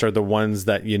gem hearts are the ones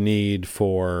that you need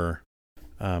for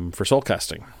soul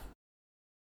casting.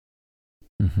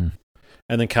 Mm-hmm.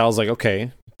 And then Cal's like,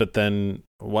 okay, but then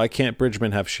why can't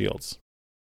Bridgman have shields?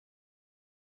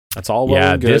 That's all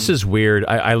well and good. This is weird.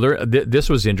 I learned this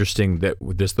was interesting, that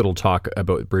this little talk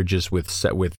about bridges with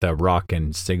Rock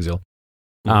and Sigzil,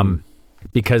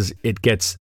 because it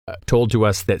gets told to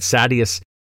us that Sadeas,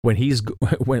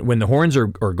 when the horns are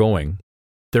going,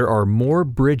 there are more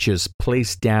bridges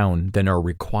placed down than are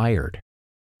required.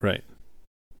 Right.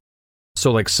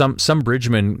 So like some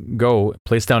bridgemen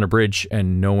place down a bridge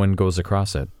and no one goes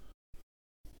across it.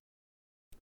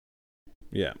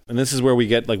 Yeah, and this is where we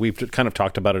get, like, we've kind of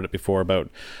talked about it before, about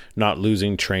not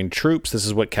losing trained troops. This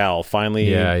is what Cal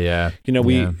finally... Yeah.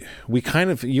 We kind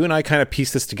of, you and I kind of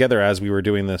pieced this together as we were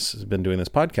doing this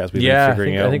podcast. We've been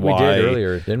figuring out we did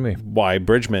earlier, didn't we? Why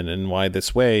Bridgman and why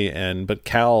this way, but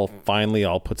Cal finally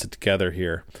all puts it together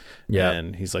here. Yeah.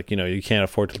 And he's like, you can't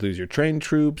afford to lose your trained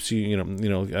troops. He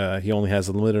only has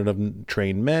a limited of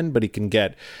trained men, but he can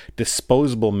get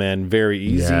disposable men very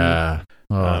easy. Yeah.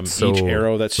 Each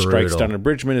arrow that strikes down a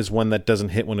bridgeman is one that doesn't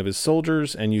hit one of his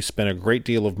soldiers, and you spend a great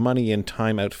deal of money and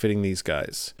time outfitting these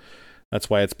guys. That's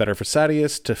why it's better for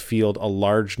Sadeas to field a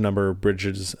large number of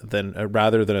bridges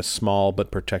rather than a small but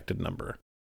protected number.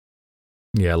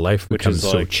 Yeah, life becomes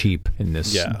so cheap in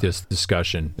this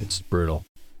discussion. It's brutal.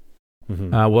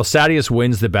 Mm-hmm. Well, Sadeas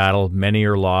wins the battle. Many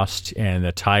are lost, and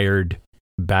a tired,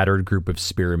 battered group of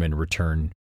spearmen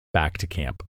return back to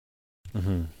camp.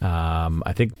 Mm-hmm.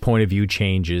 I think point of view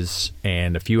changes,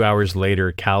 and a few hours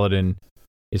later, Kaladin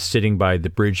is sitting by the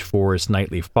Bridge Forest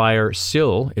nightly fire.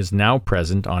 Syl is now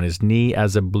present on his knee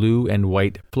as a blue and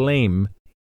white flame.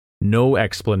 No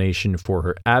explanation for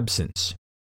her absence.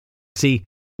 See,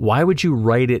 why would you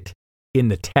write it in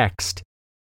the text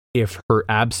if her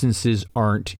absences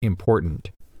aren't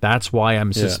important? That's why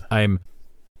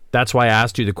that's why I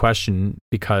asked you the question,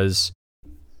 because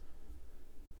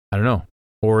I don't know.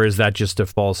 Or is that just a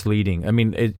false leading? I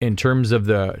mean, in terms of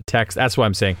the text, that's what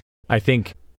I'm saying. I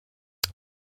think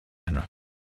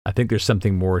there's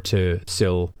something more to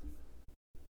Syl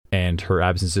and her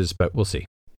absences, but we'll see.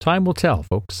 Time will tell,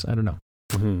 folks. I don't know.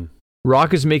 Mm-hmm.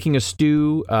 Rock is making a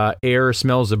stew. Air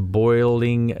smells of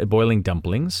boiling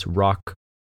dumplings. Rock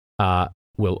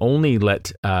will only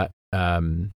let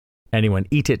anyone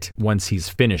eat it once he's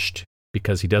finished,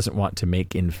 because he doesn't want to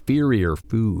make inferior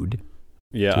food.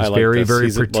 Yeah, he's I like very,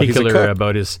 this. very particular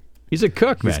about his... He's a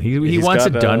cook, man. He wants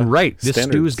it done right. This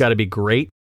stew's got to be great.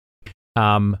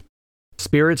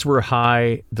 Spirits were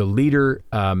high. The leader...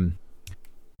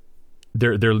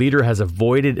 Their leader has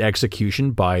avoided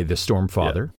execution by the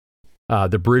Stormfather. Yeah.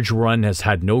 The bridge run has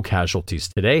had no casualties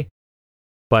today,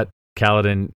 but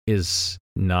Kaladin is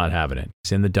not having it.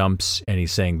 He's in the dumps, and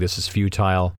he's saying this is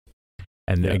futile.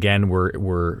 And again,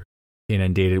 we're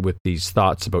inundated with these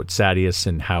thoughts about Sadeas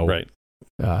and how... Right.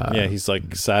 He's like,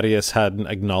 Sadeas hadn't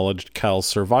acknowledged Cal's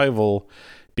survival,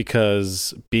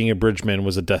 because being a bridgeman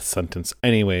was a death sentence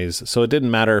anyways. So it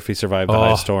didn't matter if he survived the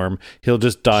high storm. He'll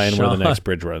just die in one of the next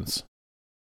bridge runs.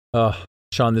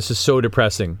 Sean, this is so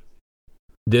depressing.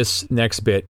 This next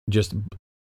bit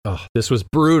this was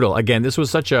brutal. Again, this was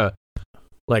such a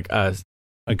gut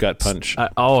punch.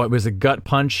 It was a gut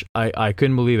punch. I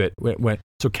couldn't believe it.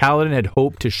 So Kaladin had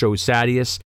hoped to show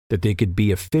Sadeas that they could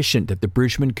be efficient, that the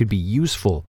bridgemen could be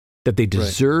useful, that they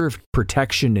deserved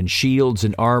protection and shields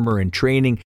and armor and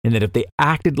training, and that if they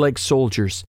acted like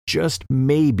soldiers, just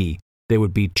maybe they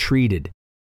would be treated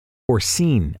or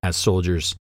seen as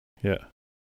soldiers. Yeah.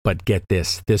 But get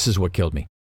this. This is what killed me.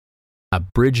 A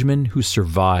bridgeman who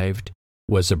survived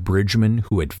was a bridgeman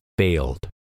who had failed.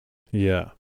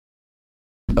 Yeah.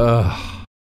 Ugh.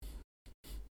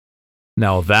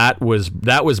 Now that was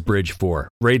Bridge 4.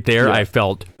 Right there, yeah. I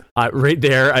felt...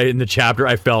 in the chapter,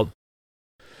 I felt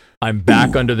I'm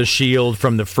back under the shield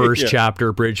from the first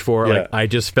chapter, Bridge 4. Yeah. Like I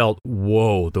just felt,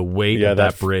 whoa, the weight of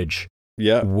that bridge.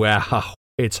 Yeah. Wow.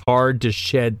 It's hard to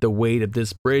shed the weight of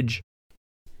this bridge.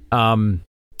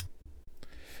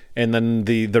 And then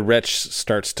the wretch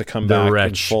starts to come back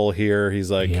in full here.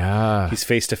 He's like, he's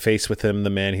face to face with him, the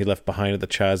man he left behind at the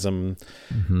chasm.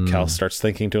 Mm-hmm. Cal starts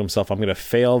thinking to himself, I'm going to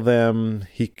fail them.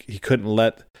 He couldn't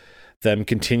let them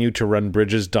continue to run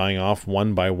bridges dying off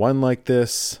one by one like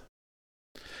this.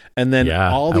 And then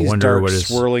all these dark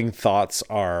swirling thoughts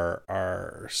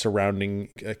are surrounding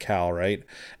Cal, right?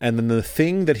 And then the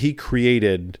thing that he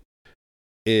created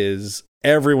is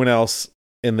everyone else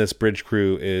in this bridge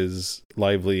crew is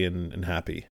lively and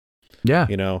happy. Yeah.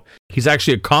 You know? He's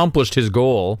actually accomplished his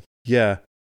goal. Yeah.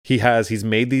 He's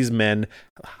made these men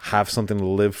have something to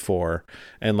live for.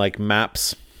 And like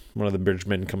Maps, one of the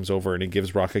bridgemen, comes over and he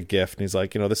gives Rock a gift. And he's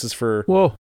like, this is for...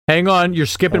 Whoa, hang on. You're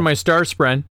skipping my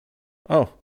Starsprint.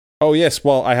 Oh, yes.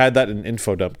 Well, I had that in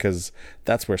info dump because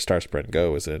that's where Starsprint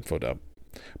go, is an info dump.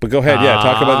 But go ahead.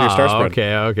 Talk about your Starsprint.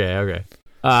 Okay.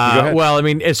 Well, I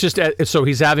mean, it's just so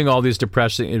he's having all these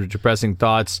depressing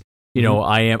thoughts. You know,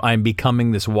 I'm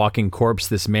becoming this walking corpse.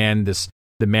 This man,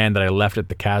 the man that I left at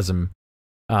the chasm,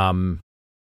 who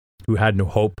had no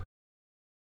hope,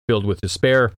 filled with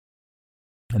despair.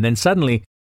 And then suddenly,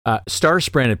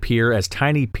 Starsprint appear as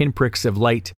tiny pinpricks of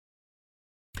light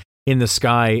in the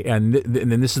sky, and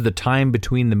then this is the time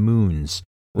between the moons,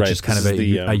 which is kind of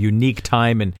a unique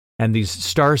time, and these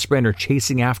Starsprint are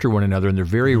chasing after one another, and they're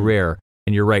very rare.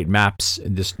 And you're right, Maps,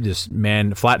 this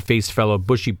man, flat-faced fellow,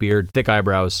 bushy beard, thick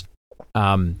eyebrows.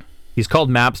 He's called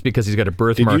Maps because he's got a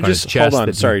birthmark on his chest. Hold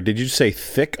on, sorry, did you say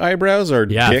thick eyebrows or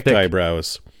dick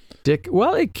eyebrows? Dick,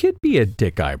 well, it could be a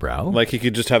dick eyebrow. Like he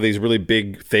could just have these really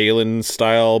big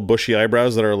Thalen-style bushy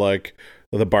eyebrows that are like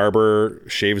the barber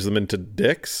shaves them into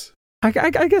dicks? I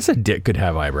guess a dick could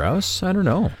have eyebrows. I don't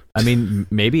know. I mean,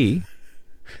 maybe.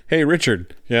 Hey,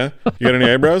 Richard, yeah? You got any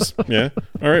eyebrows? Yeah?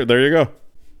 All right, there you go.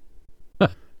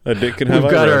 A dick can have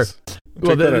eyebrows.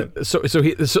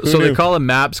 So they call him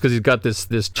Maps because he's got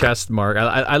this chest mark.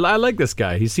 I like this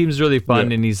guy. He seems really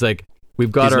fun, and he's like,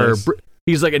 we've got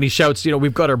he's like, and he shouts,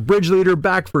 we've got our bridge leader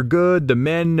back for good. The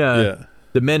men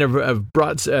have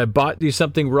bought you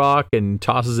something, Rock, and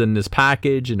tosses in this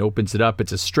package and opens it up.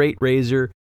 It's a straight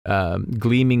razor,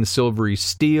 gleaming silvery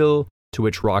steel. To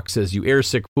which Rock says, "You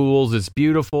airsick fools, it's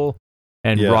beautiful."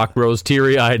 And Rock grows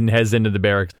teary-eyed and heads into the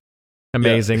barracks.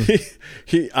 Amazing. Yeah.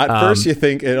 He at first you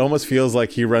think it almost feels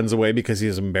like he runs away because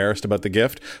he's embarrassed about the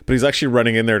gift, but he's actually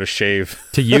running in there to shave.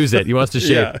 To use it. He wants to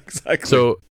shave. Yeah, exactly.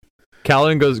 So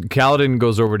Kaladin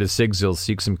goes over to Sigzil,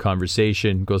 seeks some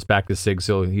conversation, goes back to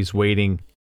Sigzil. He's waiting.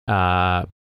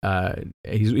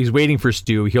 He's waiting for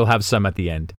Stu. He'll have some at the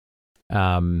end.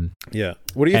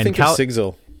 What do you think of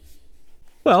Sigzil?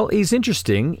 Well, he's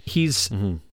interesting. He's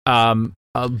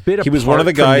a bit. He was one of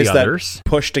the guys that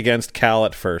pushed against Cal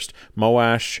at first.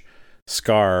 Moash,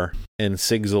 Scar, and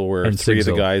Sigzil were three of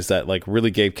the guys that like really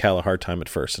gave Cal a hard time at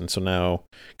first. And so now,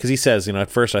 because he says,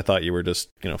 at first I thought you were just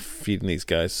feeding these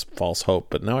guys false hope,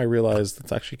 but now I realize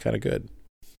it's actually kind of good.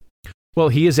 Well,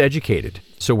 he is educated,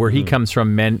 so where he comes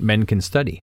from, men can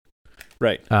study.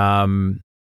 Right. And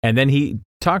then he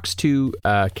talks to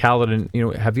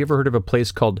Kaladin. Have you ever heard of a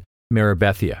place called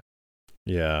Maribethia?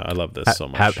 Yeah, I love this so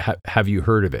much. Have you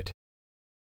heard of it?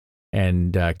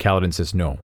 And Kaladin says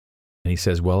no. And he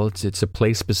says, well, it's a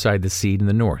place beside the sea in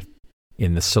the north,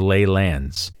 in the Soleil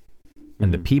lands.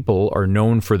 And the people are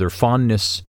known for their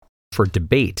fondness for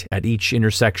debate at each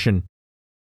intersection.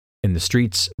 In the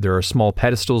streets, there are small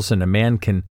pedestals, and a man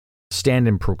can stand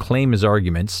and proclaim his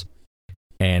arguments.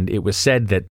 And it was said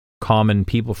that common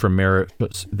people from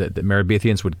that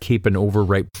Maribethians would keep an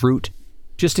overripe fruit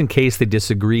just in case they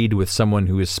disagreed with someone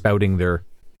who is spouting their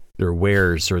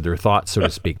wares or their thoughts, so to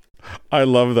speak. I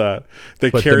love that.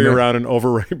 They carry around an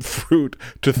overripe fruit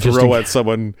to throw at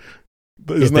someone.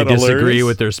 Isn't if they that disagree hilarious?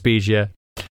 with their speech, yeah.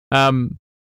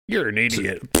 You're an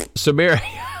idiot. So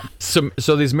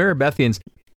these Maribethians,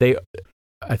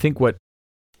 I think what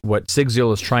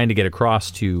Sigzil is trying to get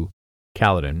across to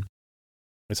Kaladin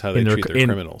is how they treat their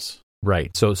criminals.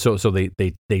 Right. So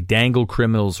they dangle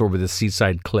criminals over the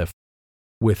seaside cliff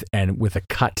with a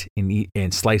cut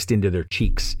and sliced into their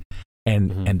cheeks,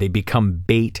 and they become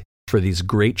bait for these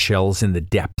great shells in the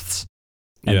depths.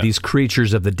 And these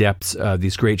creatures of the depths,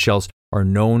 these great shells, are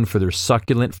known for their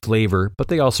succulent flavor, but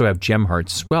they also have gem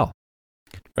hearts as well.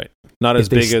 Right. Not as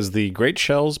big as the great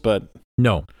shells, but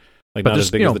no, like not as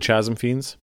big as the chasm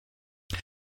fiends.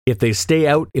 If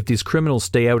these criminals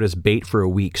stay out as bait for a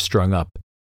week, strung up,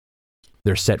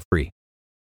 they're set free.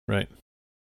 Right.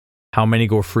 How many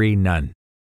go free? None.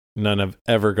 None have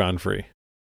ever gone free.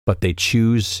 But they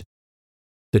choose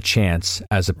the chance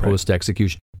as opposed to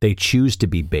execution. They choose to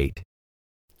be bait.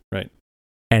 Right.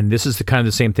 And this is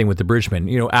the same thing with the bridgemen.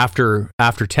 You know, after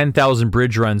 10,000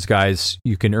 bridge runs, guys,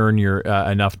 you can earn your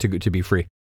enough to be free.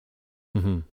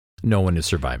 Mm-hmm. No one is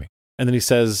surviving. And then he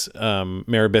says,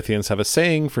 Maribethians have a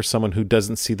saying for someone who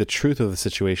doesn't see the truth of the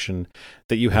situation,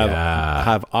 that you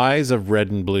have eyes of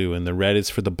red and blue, and the red is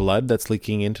for the blood that's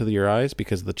leaking into your eyes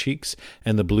because of the cheeks,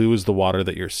 and the blue is the water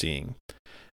that you're seeing.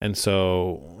 And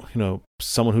so, you know,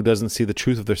 someone who doesn't see the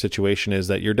truth of their situation is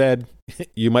that you're dead.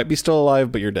 You might be still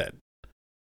alive, but you're dead.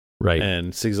 Right.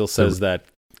 And Sigzil says that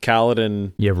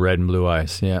Kaladin... You have red and blue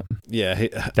eyes, yeah. Yeah.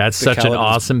 That's such an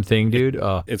awesome thing, dude.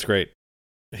 It's great.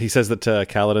 He says that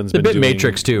Kaladin's been doing... It's a bit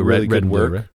Matrix, too. Really red and blue,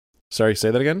 work. right? Sorry,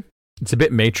 say that again? It's a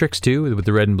bit Matrix, too, with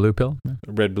the red and blue pill.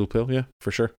 Red, blue pill, yeah,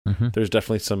 for sure. Mm-hmm. There's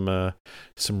definitely some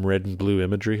red and blue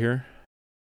imagery here.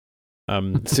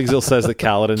 Sigzil says that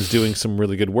Kaladin's doing some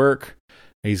really good work.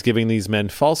 He's giving these men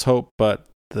false hope, but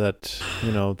that,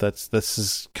 you know, this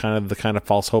is kind of the kind of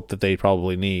false hope that they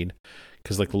probably need.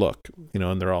 Because, like, look, you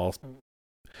know, and they're all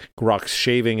Rock's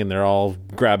shaving, and they're all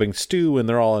grabbing stew, and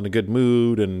they're all in a good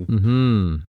mood,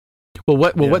 and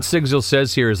what Sigzil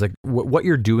says here is like what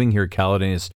you're doing here,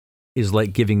 Kaladin, is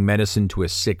like giving medicine to a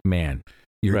sick man.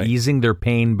 You're easing their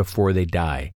pain before they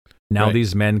die. Now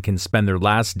these men can spend their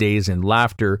last days in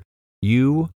laughter.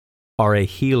 You are a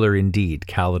healer indeed,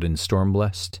 Kaladin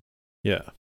Stormblessed. Yeah.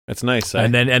 That's nice, eh?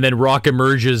 And then Rock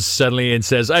emerges suddenly and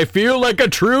says, "I feel like a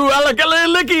true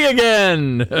Alakaliki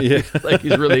again." Yeah. Like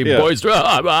he's really boisterous.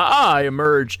 I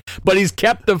emerge. But he's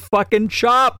kept the fucking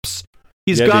chops.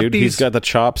 He's got the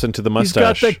chops into the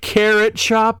mustache. He's got the carrot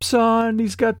chops on.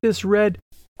 He's got this red.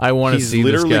 I want to see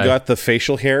this guy. He's literally got the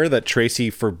facial hair that Tracy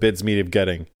forbids me of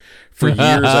getting. For years,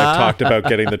 I've talked about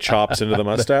getting the chops into the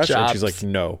mustache, and she's like,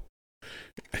 no.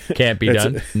 Can't be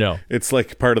done. No. It's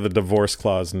like part of the divorce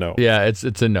clause. No. Yeah, it's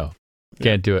a no.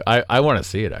 Can't do it. I want to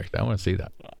see it, actually. I want to see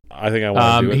that. I think I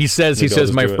want to do it. He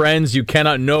says, "My friends, you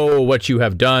cannot know what you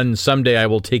have done. Someday I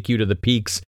will take you to the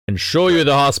peaks and show you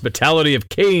the hospitality of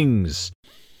kings."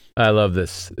 I love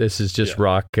this. This is just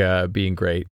Rock being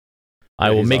great. I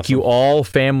will make you all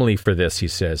family for this, he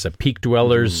says. A peak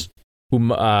dwellers who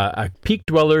Maka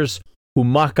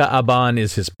Aban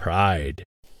is his pride.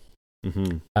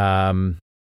 Mm-hmm.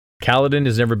 Kaladin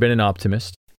has never been an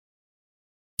optimist.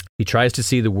 He tries to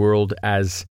see the world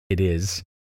as it is,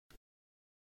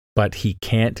 but he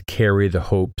can't carry the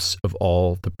hopes of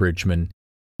all the bridgemen.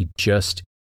 He just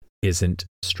isn't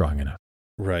strong enough.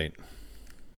 Right.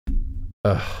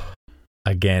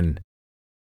 Again,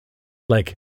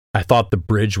 like, I thought the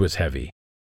bridge was heavy,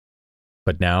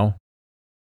 but now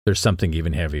there's something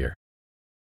even heavier.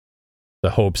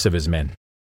 The hopes of his men.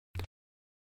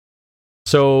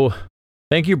 So,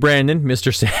 thank you, Brandon,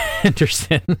 Mr.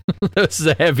 Sanderson. This is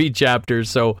a heavy chapter.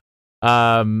 So,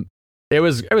 it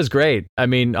was great. I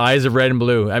mean, Eyes of Red and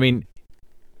Blue. I mean,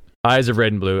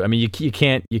 you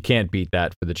can't beat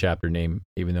that for the chapter name.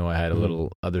 Even though I had a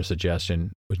little other suggestion,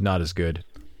 it was not as good.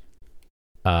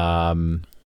 Yeah,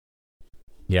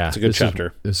 it's a good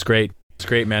chapter. It's great. It's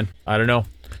great, man. I don't know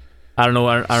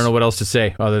what else to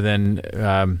say other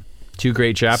than two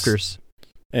great chapters.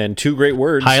 And two great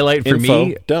words. Highlight for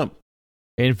me, dump.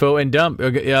 Info and dump.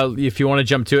 If you want to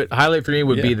jump to it, highlight for me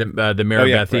would be the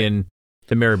Maribethian,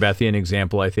 the Maribethian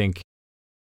example. I think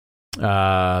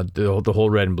the whole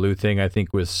red and blue thing I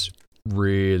think was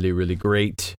really, really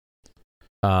great.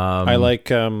 I like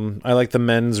the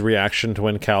men's reaction to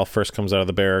when Cal first comes out of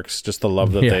the barracks. Just the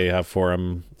love that they have for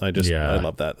him. I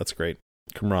love that. That's great.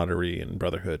 Camaraderie and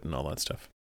brotherhood and all that stuff.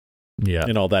 Yeah,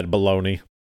 and all that baloney.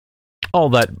 All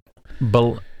that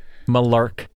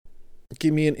malark.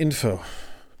 Give me an info.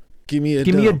 Give me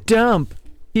a dump.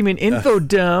 You mean info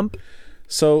dump?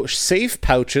 So safe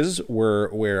pouches were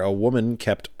where a woman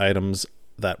kept items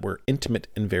that were intimate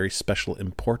and very special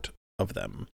import of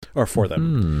them, or for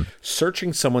them.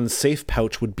 Searching someone's safe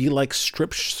pouch would be like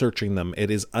strip searching them.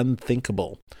 It is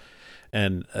unthinkable.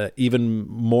 And even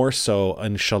more so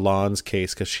in Shallan's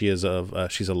case, because she's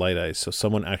a light eyes. So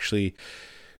someone actually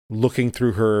looking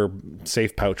through her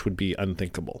safe pouch would be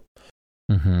unthinkable.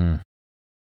 Mm-hmm.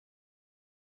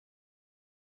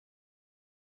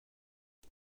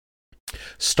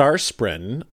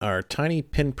 Starspren are tiny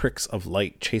pinpricks of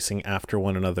light chasing after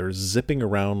one another, zipping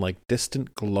around like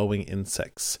distant glowing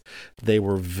insects. They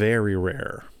were very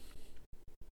rare.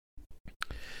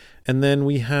 And then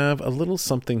we have a little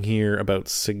something here about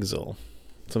Sigzil,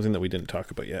 something that we didn't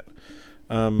talk about yet.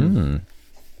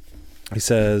 He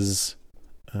says,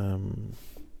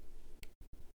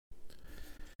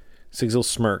 Sigzil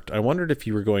smirked. I wondered if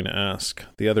you were going to ask.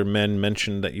 The other men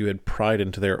mentioned that you had pried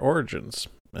into their origins.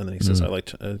 And then he says,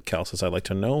 Cal says, I like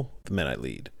to know the men I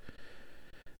lead.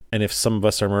 And if some of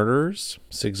us are murderers,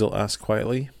 Sigzil asked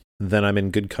quietly, then I'm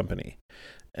in good company.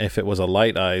 If it was a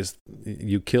light eyes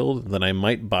you killed, then I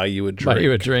might buy you a drink. Buy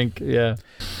you a drink, yeah.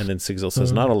 And then Sigzil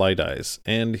says, not a light eyes,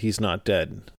 and he's not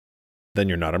dead. Then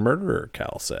you're not a murderer,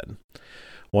 Cal said.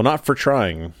 Well, not for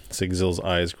trying. Sigzil's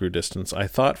eyes grew distant. I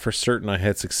thought for certain I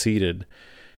had succeeded.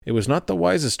 It was not the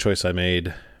wisest choice I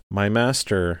made. My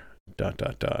master... ...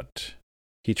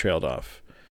 He trailed off.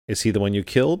 Is he the one you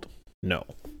killed? No.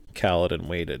 Kaladin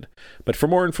waited. But no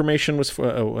more information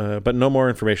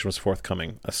was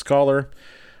forthcoming. A scholar,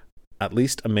 at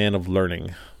least a man of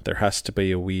learning. There has to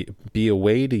be a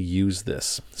way to use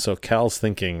this. So Cal's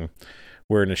thinking,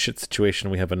 we're in a shit situation.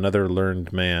 We have another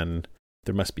learned man.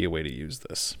 There must be a way to use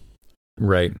this.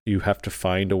 Right. You have to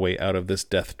find a way out of this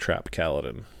death trap,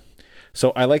 Kaladin.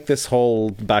 So I like this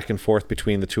whole back and forth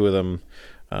between the two of them.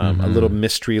 A little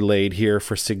mystery laid here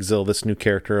for Sigzil, this new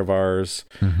character of ours.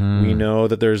 We know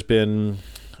that there's been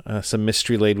some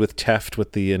mystery laid with Teft,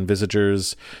 with the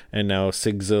Invisagers, and now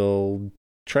Sigzil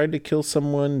tried to kill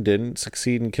someone, didn't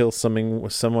succeed in kill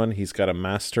someone. He's got a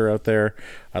master out there.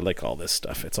 I like all this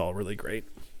stuff. It's all really great.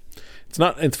 It's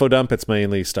not info dump. It's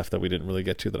mainly stuff that we didn't really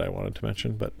get to that I wanted to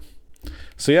mention. But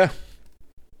so yeah.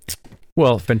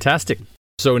 Well, fantastic.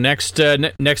 So next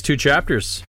two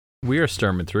chapters, we are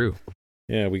storming through.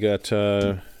 Yeah, we got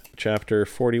chapter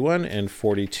 41 and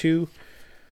 42.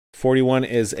 41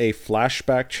 is a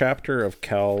flashback chapter of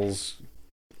Cal's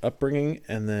upbringing,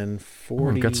 and then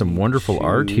 40. We've got some wonderful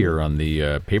art here on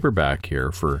the paperback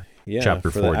here for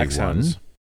chapter 41.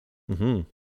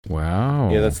 Wow.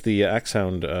 Yeah, that's the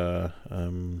Axhound.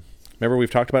 Remember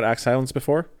we've talked about Axhounds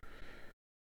before?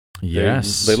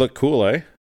 Yes. They look cool, eh?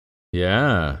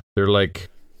 Yeah. They're like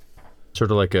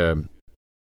sort of like a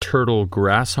turtle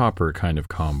grasshopper kind of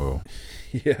combo.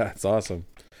 Yeah, it's awesome.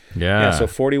 Yeah. So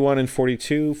 41 and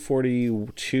 42.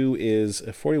 41 is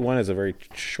a very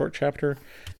short chapter.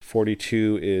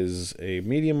 42 is a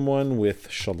medium one with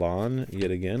Shallan. Yet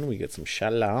again, we get some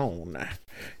Shallan.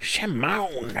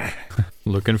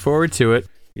 Looking forward to it.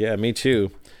 Yeah, me too.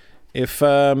 If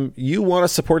you want to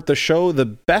support the show, the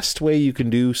best way you can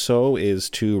do so is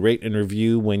to rate and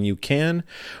review when you can.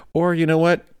 Or you know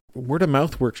what? Word of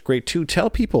mouth works great too. Tell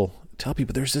people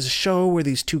there's this show where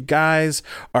these two guys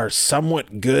are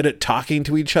somewhat good at talking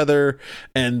to each other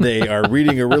and they are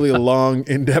reading a really long,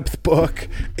 in-depth book.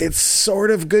 It's sort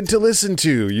of good to listen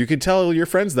to. You can tell your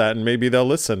friends that and maybe they'll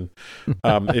listen.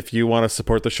 If you want to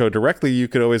support the show directly, you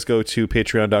could always go to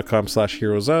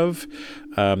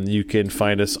patreon.com/heroesof. You can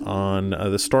find us on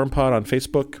the Stormpod on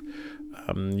Facebook.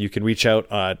 You can reach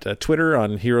out at Twitter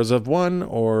on Heroes of One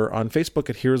or on Facebook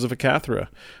at Heroes of Acathra.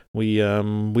 We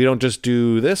don't just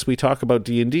do this. We talk about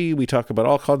D&D. We talk about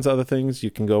all kinds of other things. You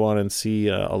can go on and see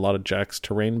a lot of Jack's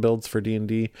terrain builds for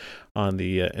D&D on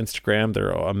the Instagram.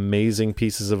 They're amazing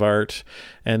pieces of art,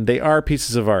 and they are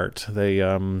pieces of art. They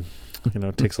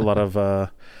it takes a lot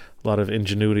of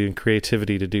ingenuity and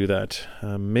creativity to do that.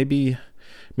 Maybe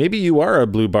you are a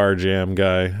Blue Bar Jam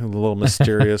guy, a little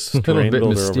mysterious terrain builder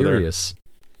mysterious.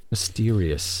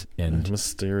 over there.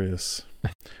 Mysterious.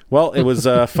 Well, it was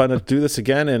fun to do this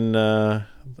again, and how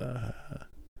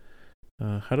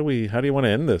do you want to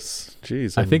end this?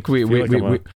 Jeez, I think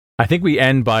we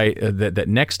end by that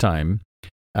next time.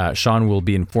 Sean will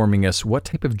be informing us what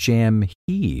type of jam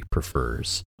he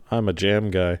prefers. I'm a jam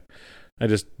guy. I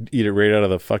just eat it right out of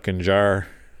the fucking jar.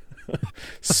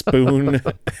 Spoon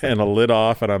and a lid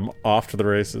off, and I'm off to the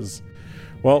races.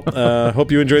 Well,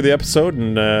 hope you enjoyed the episode,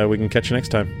 and we can catch you next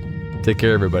time. Take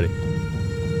care, everybody.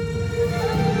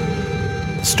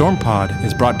 Stormpod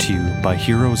is brought to you by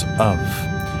Heroes of.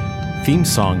 Theme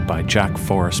song by Jack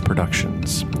Forrest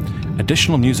Productions.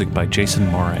 Additional music by Jason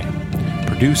Moray.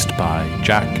 Produced by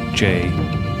Jack, Jay,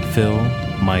 Phil,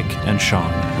 Mike, and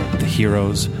Sean, the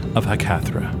heroes of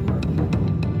Hakathra.